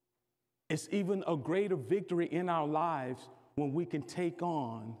 It's even a greater victory in our lives when we can take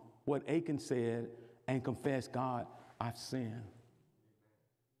on what Achan said and confess, God, I've sinned.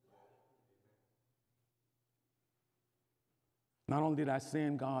 Not only did I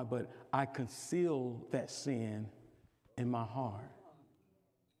sin, God, but I conceal that sin in my heart.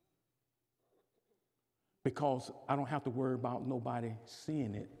 Because I don't have to worry about nobody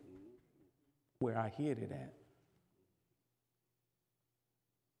seeing it where I hid it at.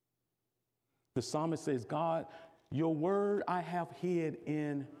 The psalmist says, God, your word I have hid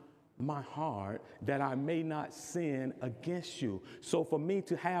in my heart that I may not sin against you. So for me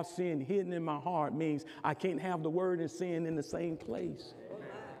to have sin hidden in my heart means I can't have the word and sin in the same place.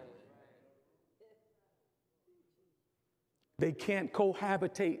 They can't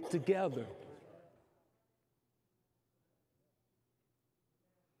cohabitate together.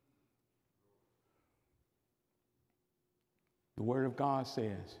 The word of God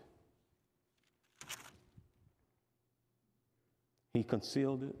says, he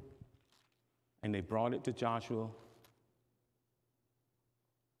concealed it, and they brought it to Joshua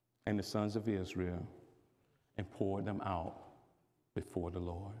and the sons of Israel and poured them out before the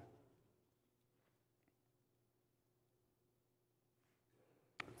Lord.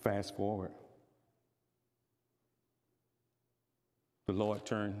 Fast forward. The Lord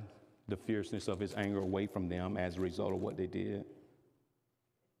turned the fierceness of his anger away from them as a result of what they did.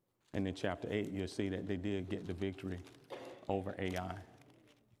 And in chapter 8, you'll see that they did get the victory over Ai.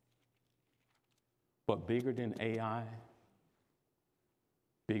 But bigger than Ai,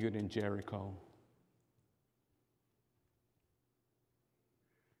 bigger than Jericho,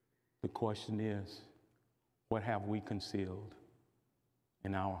 the question is, what have we concealed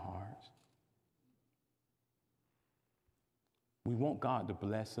in our hearts? We want God to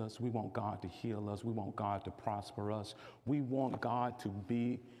bless us. We want God to heal us. We want God to prosper us. We want God to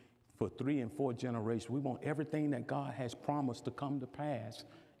be for 3 and 4 generations. We want everything that God has promised to come to pass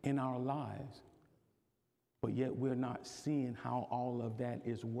in our lives. But yet we're not seeing how all of that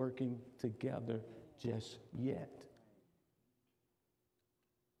is working together just yet.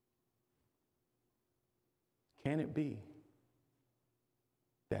 Can it be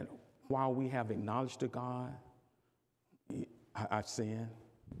that while we have acknowledged to God, I've sinned,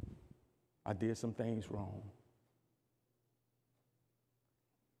 I did some things wrong,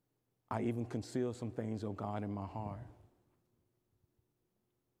 I even concealed some things, oh God, in my heart,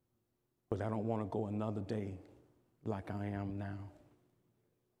 but I don't want to go another day like I am now.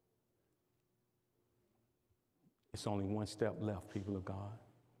 It's only one step left, people of God.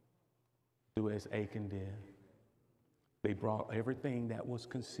 Do as Achan did. They brought everything that was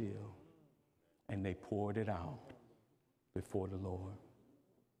concealed and they poured it out before the Lord.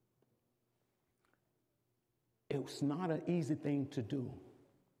 It was not an easy thing to do,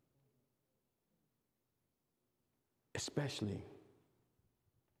 especially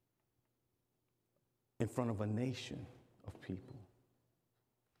in front of a nation of people.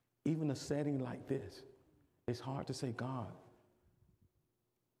 Even a setting like this, it's hard to say, God,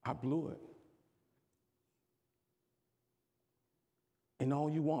 I blew it. And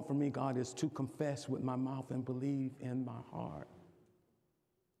all you want from me, God, is to confess with my mouth and believe in my heart.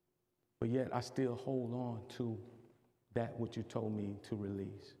 But yet I still hold on to that which you told me to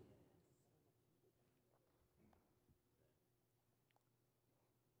release.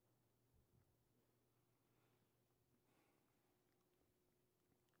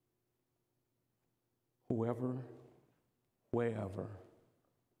 Whoever, wherever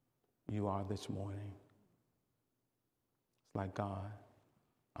you are this morning, it's like, God,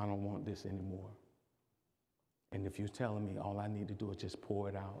 I don't want this anymore. And if you're telling me all I need to do is just pour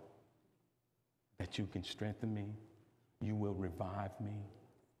it out, that you can strengthen me, you will revive me.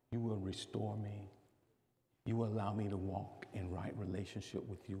 You will restore me. You will allow me to walk in right relationship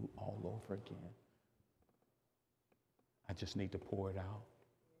with you all over again. I just need to pour it out.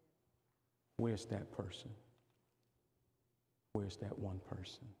 Where's that person? Where's that one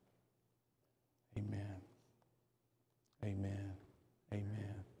person? Amen. Amen.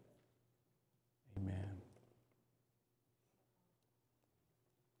 Amen. Amen.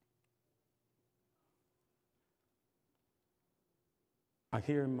 I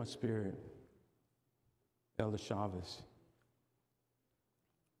hear in my spirit, Elder Chavez,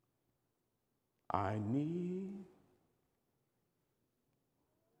 I need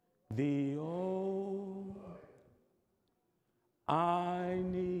thee, oh, I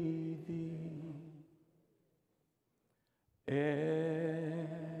need thee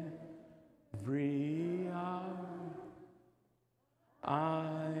every hour.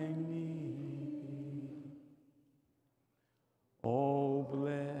 I need thee. Oh,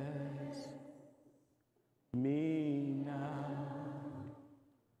 bless me now,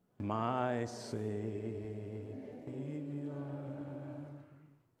 my Savior.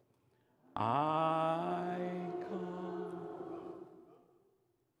 I come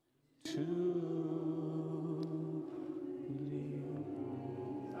to thee.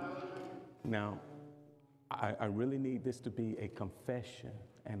 Now, I really need this to be a confession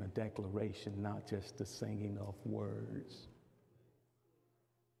and a declaration, not just the singing of words.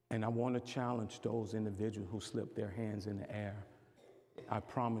 And I want to challenge those individuals who slip their hands in the air. I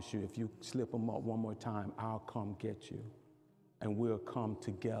promise you, if you slip them up one more time, I'll come get you. And we'll come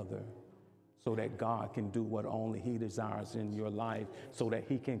together so that God can do what only He desires in your life, so that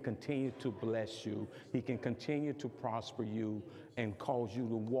He can continue to bless you. He can continue to prosper you and cause you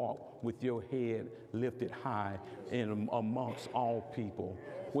to walk with your head lifted high in amongst all people.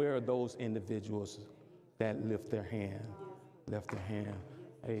 Where are those individuals that lift their hand? Lift their hand.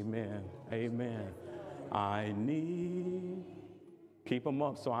 Amen. Amen. I need. Keep them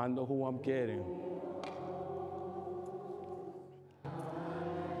up so I know who I'm getting.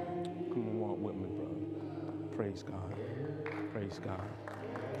 Come on, walk with me, brother. Praise God. Praise God.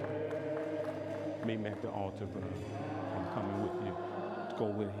 Meet me at the altar, brother. I'm coming with you. Go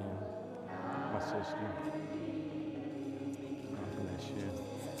with him. My sister. God bless you.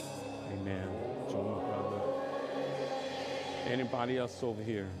 Amen. Join my brother. Anybody else over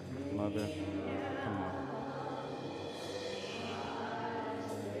here? Mother, come on.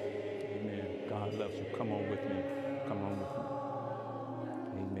 Amen. God loves you. Come on with me. Come on with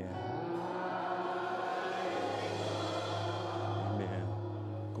me. Amen. Amen.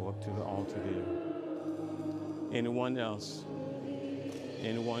 Go up to the altar there. Anyone else?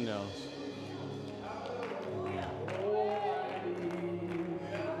 Anyone else?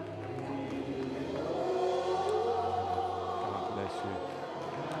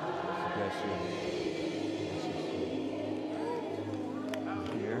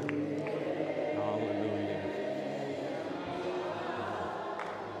 Here. Hallelujah.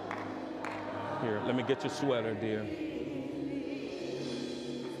 Here, let me get your sweater, dear.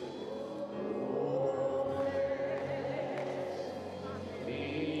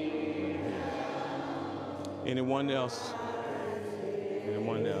 Anyone else?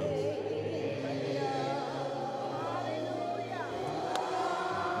 Anyone else?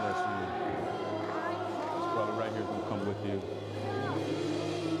 Bless you. This brother right here is going to come with you.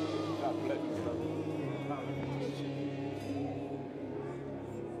 God bless you, brother.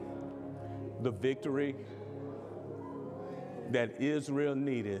 The victory that Israel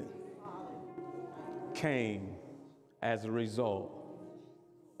needed came as a result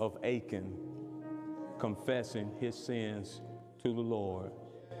of Achan confessing his sins to the Lord.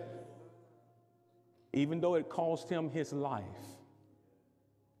 Even though it cost him his life,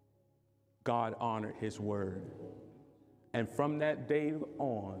 God honored his word. And from that day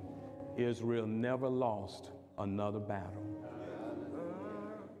on, Israel never lost another battle.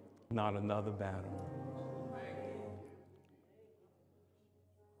 Not another battle.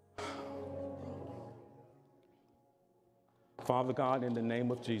 Father God, in the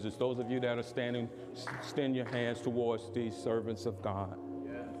name of Jesus, those of you that are standing, extend your hands towards these servants of God.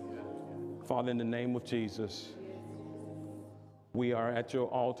 Father, in the name of Jesus, we are at your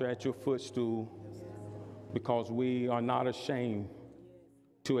altar, at your footstool, because we are not ashamed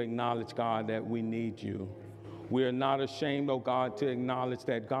to acknowledge, God, that we need you. We are not ashamed, oh God, to acknowledge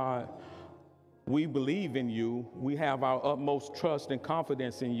that, God, we believe in you. We have our utmost trust and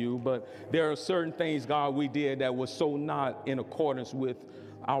confidence in you, but there are certain things, God, we did that was so not in accordance with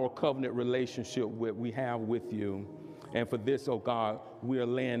our covenant relationship we have with you. And for this, oh God, we are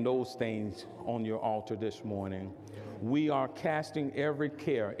laying those things on your altar this morning. We are casting every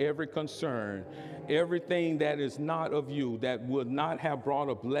care, every concern, everything that is not of you, that would not have brought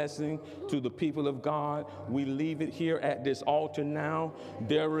a blessing to the people of God. We leave it here at this altar now.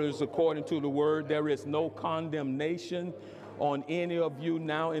 There is, according to the word, there is no condemnation on any of you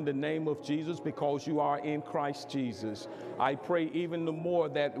now in the name of Jesus, because you are in Christ Jesus. I pray even the more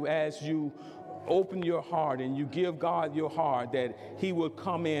that as you open your heart and you give God your heart, that he will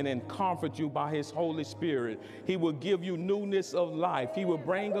come in and comfort you by his Holy Spirit. He will give you newness of life. He will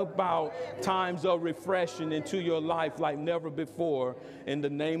bring about times of refreshing into your life like never before in the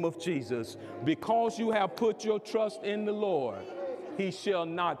name of Jesus. Because you have put your trust in the Lord, he shall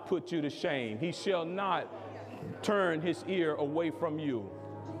not put you to shame. He shall not turn his ear away from you.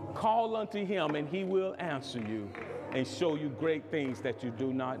 Call unto him and he will answer you and show you great things that you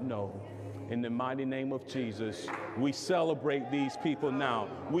do not know. In the mighty name of Jesus, we celebrate these people now.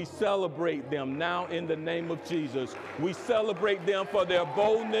 We celebrate them now in the name of Jesus. We celebrate them for their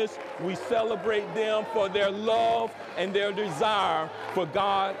boldness. We celebrate them for their love and their desire for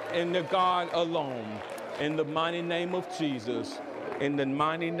God and their God alone. In the mighty name of Jesus. In the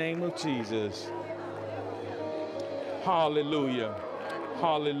mighty name of Jesus. Hallelujah.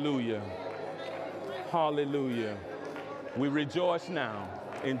 Hallelujah. Hallelujah. We rejoice now.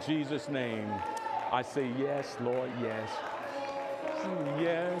 In Jesus' name, I say yes, Lord, yes.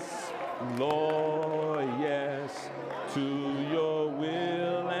 Yes, Lord, yes, to your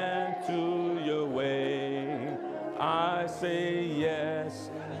will and to your way. I say yes,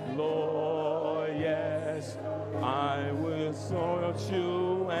 Lord, yes. I will search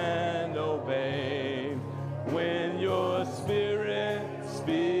you and obey. When your spirit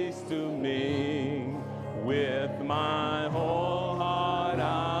speaks to me, with my whole heart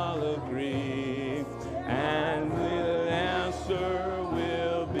I'll agree, and the answer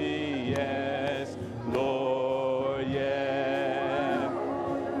will be yes, Lord, yes.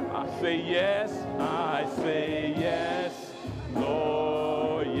 I say yes,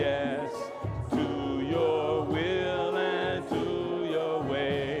 Lord, yes, to your will and to your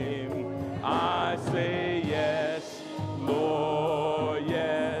way. I say yes, Lord,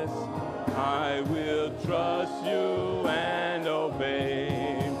 yes, I will trust you and obey.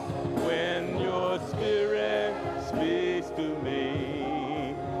 When your spirit speaks to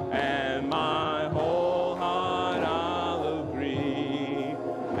me, and my whole heart I'll agree,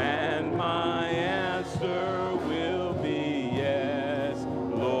 and my answer will be yes,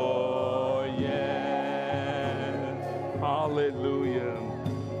 Lord, yes. Hallelujah.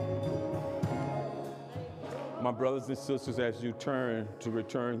 My brothers and sisters, as you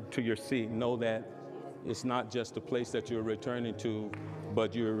return to your seat, know that it's not just a place that you're returning to,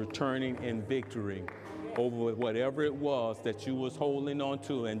 but you're returning in victory over whatever it was that you was holding on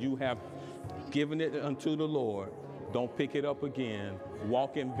to, and you have given it unto the Lord. Don't pick it up again.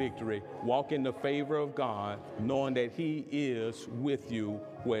 Walk in victory. Walk in the favor of God, knowing that he is with you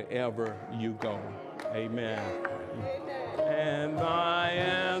wherever you go. Amen. And my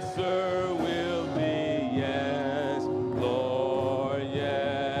answer will be yes, Lord,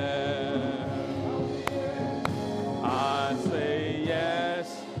 yes. I say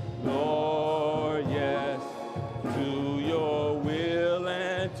yes, Lord, yes, to your will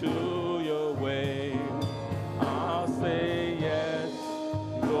and to your way. I'll say yes,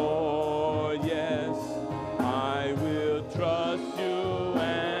 Lord, yes, I will trust you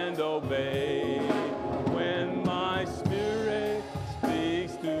and obey. When my spirit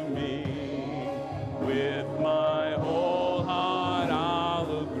speaks to me, with my whole heart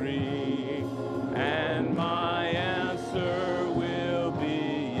I'll agree, and my answer will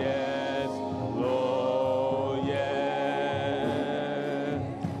be yes, Lord, yes.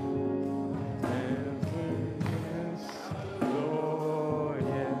 Yes, Lord,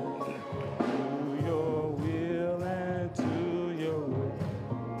 yes, to your will and to your way.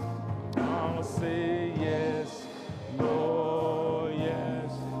 I'll say yes, Lord,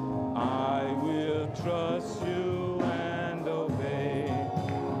 yes, I will trust you and obey.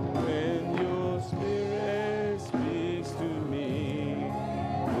 When your spirit speaks to me,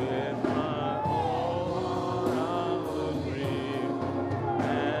 with my whole heart I'll agree,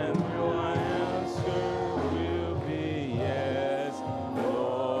 and your answer will be yes,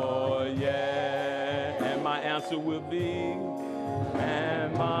 Lord, yes. And my answer will be,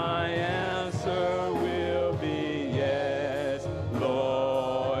 and my answer will be yes,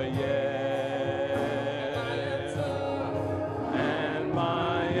 Lord, yes. And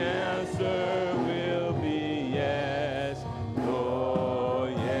my answer will be yes,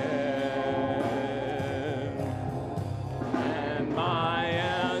 Lord, yes. And my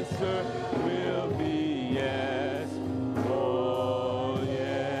answer will be yes,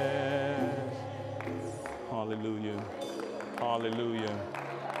 Hallelujah.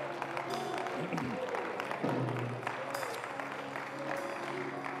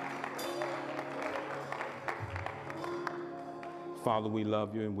 Father, we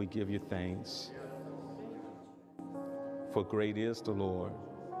love you and we give you thanks. For great is the Lord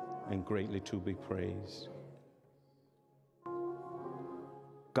and greatly to be praised.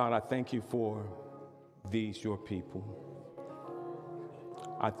 God, I thank you for these, your people.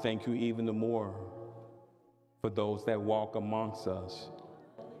 I thank you even the more for those that walk amongst us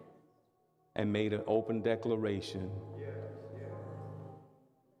and made an open declaration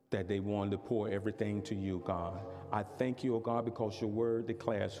that they wanted to pour everything to you, God. I thank you, O God, because your word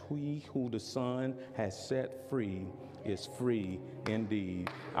declares, he who the Son has set free is free indeed.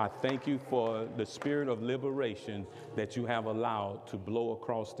 I thank you for the spirit of liberation that you have allowed to blow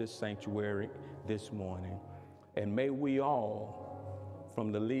across this sanctuary this morning. And may we all,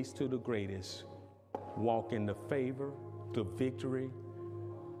 from the least to the greatest, walk in the favor, the victory,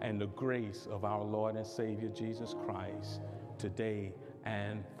 and the grace of our Lord and Savior Jesus Christ today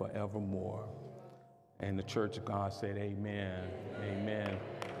and forevermore. And the church of God said, amen, amen.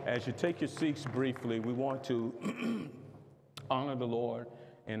 As you take your seats briefly, we want to honor the Lord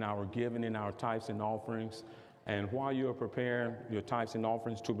in our giving, in our tithes and offerings. And while you're preparing your tithes and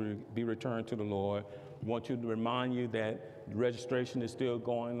offerings to be returned to the Lord, I want to remind you that registration is still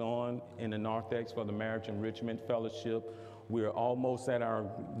going on in the Narthex for the Marriage Enrichment Fellowship. We're almost at our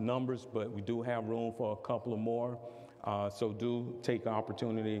numbers, but we do have room for a couple of more. So do take the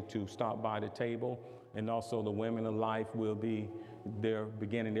opportunity to stop by the table. And also the Women of Life will be there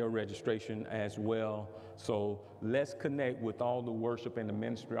beginning their registration as well. So let's connect with all the worship and the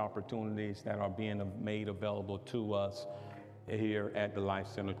ministry opportunities that are being made available to us here at the Life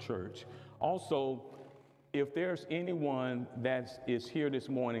Center Church. Also, if there's anyone that is here this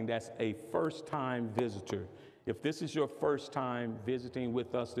morning that's a first-time visitor, if this is your first time visiting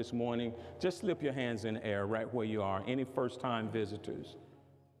with us this morning, just slip your hands in the air right where you are. Any first-time visitors?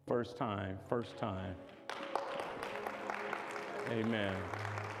 First time, first time. Amen.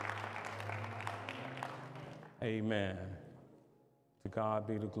 Amen. To God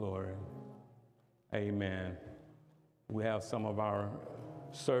be the glory. Amen. We have some of our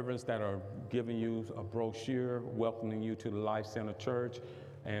servants that are giving you a brochure, welcoming you to the Life Center Church.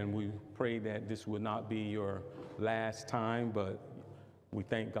 And we pray that this will not be your last time, but we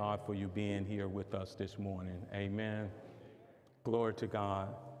thank God for you being here with us this morning. Amen. Glory to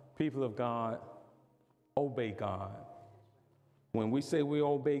God. People of God, obey God. When we say we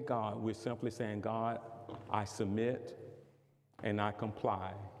obey God, we're simply saying, God, I submit and I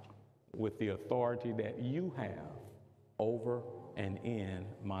comply with the authority that you have over and in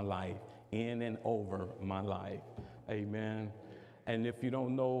my life, in and over my life. Amen. And if you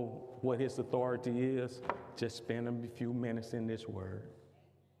don't know what his authority is, just spend a few minutes in this word.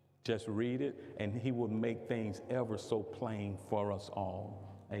 Just read it, and he will make things ever so plain for us all.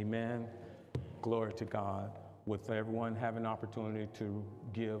 Amen. Glory to God. With everyone having opportunity to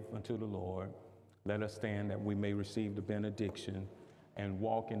give unto the Lord, let us stand that we may receive the benediction and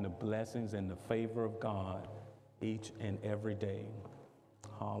walk in the blessings and the favor of God each and every day.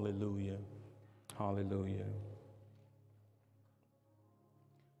 Hallelujah. Hallelujah.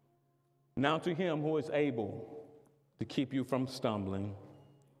 Now to him who is able to keep you from stumbling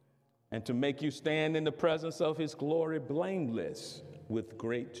and to make you stand in the presence of his glory blameless with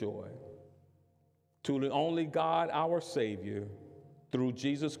great joy. To the only God, our Savior, through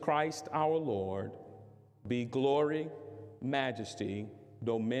Jesus Christ our Lord, be glory, majesty,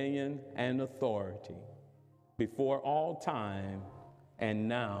 dominion, and authority before all time and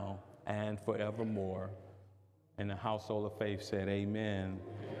now and forevermore. And the household of faith said, amen,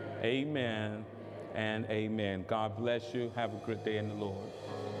 amen, and amen. God bless you. Have a good day in the Lord.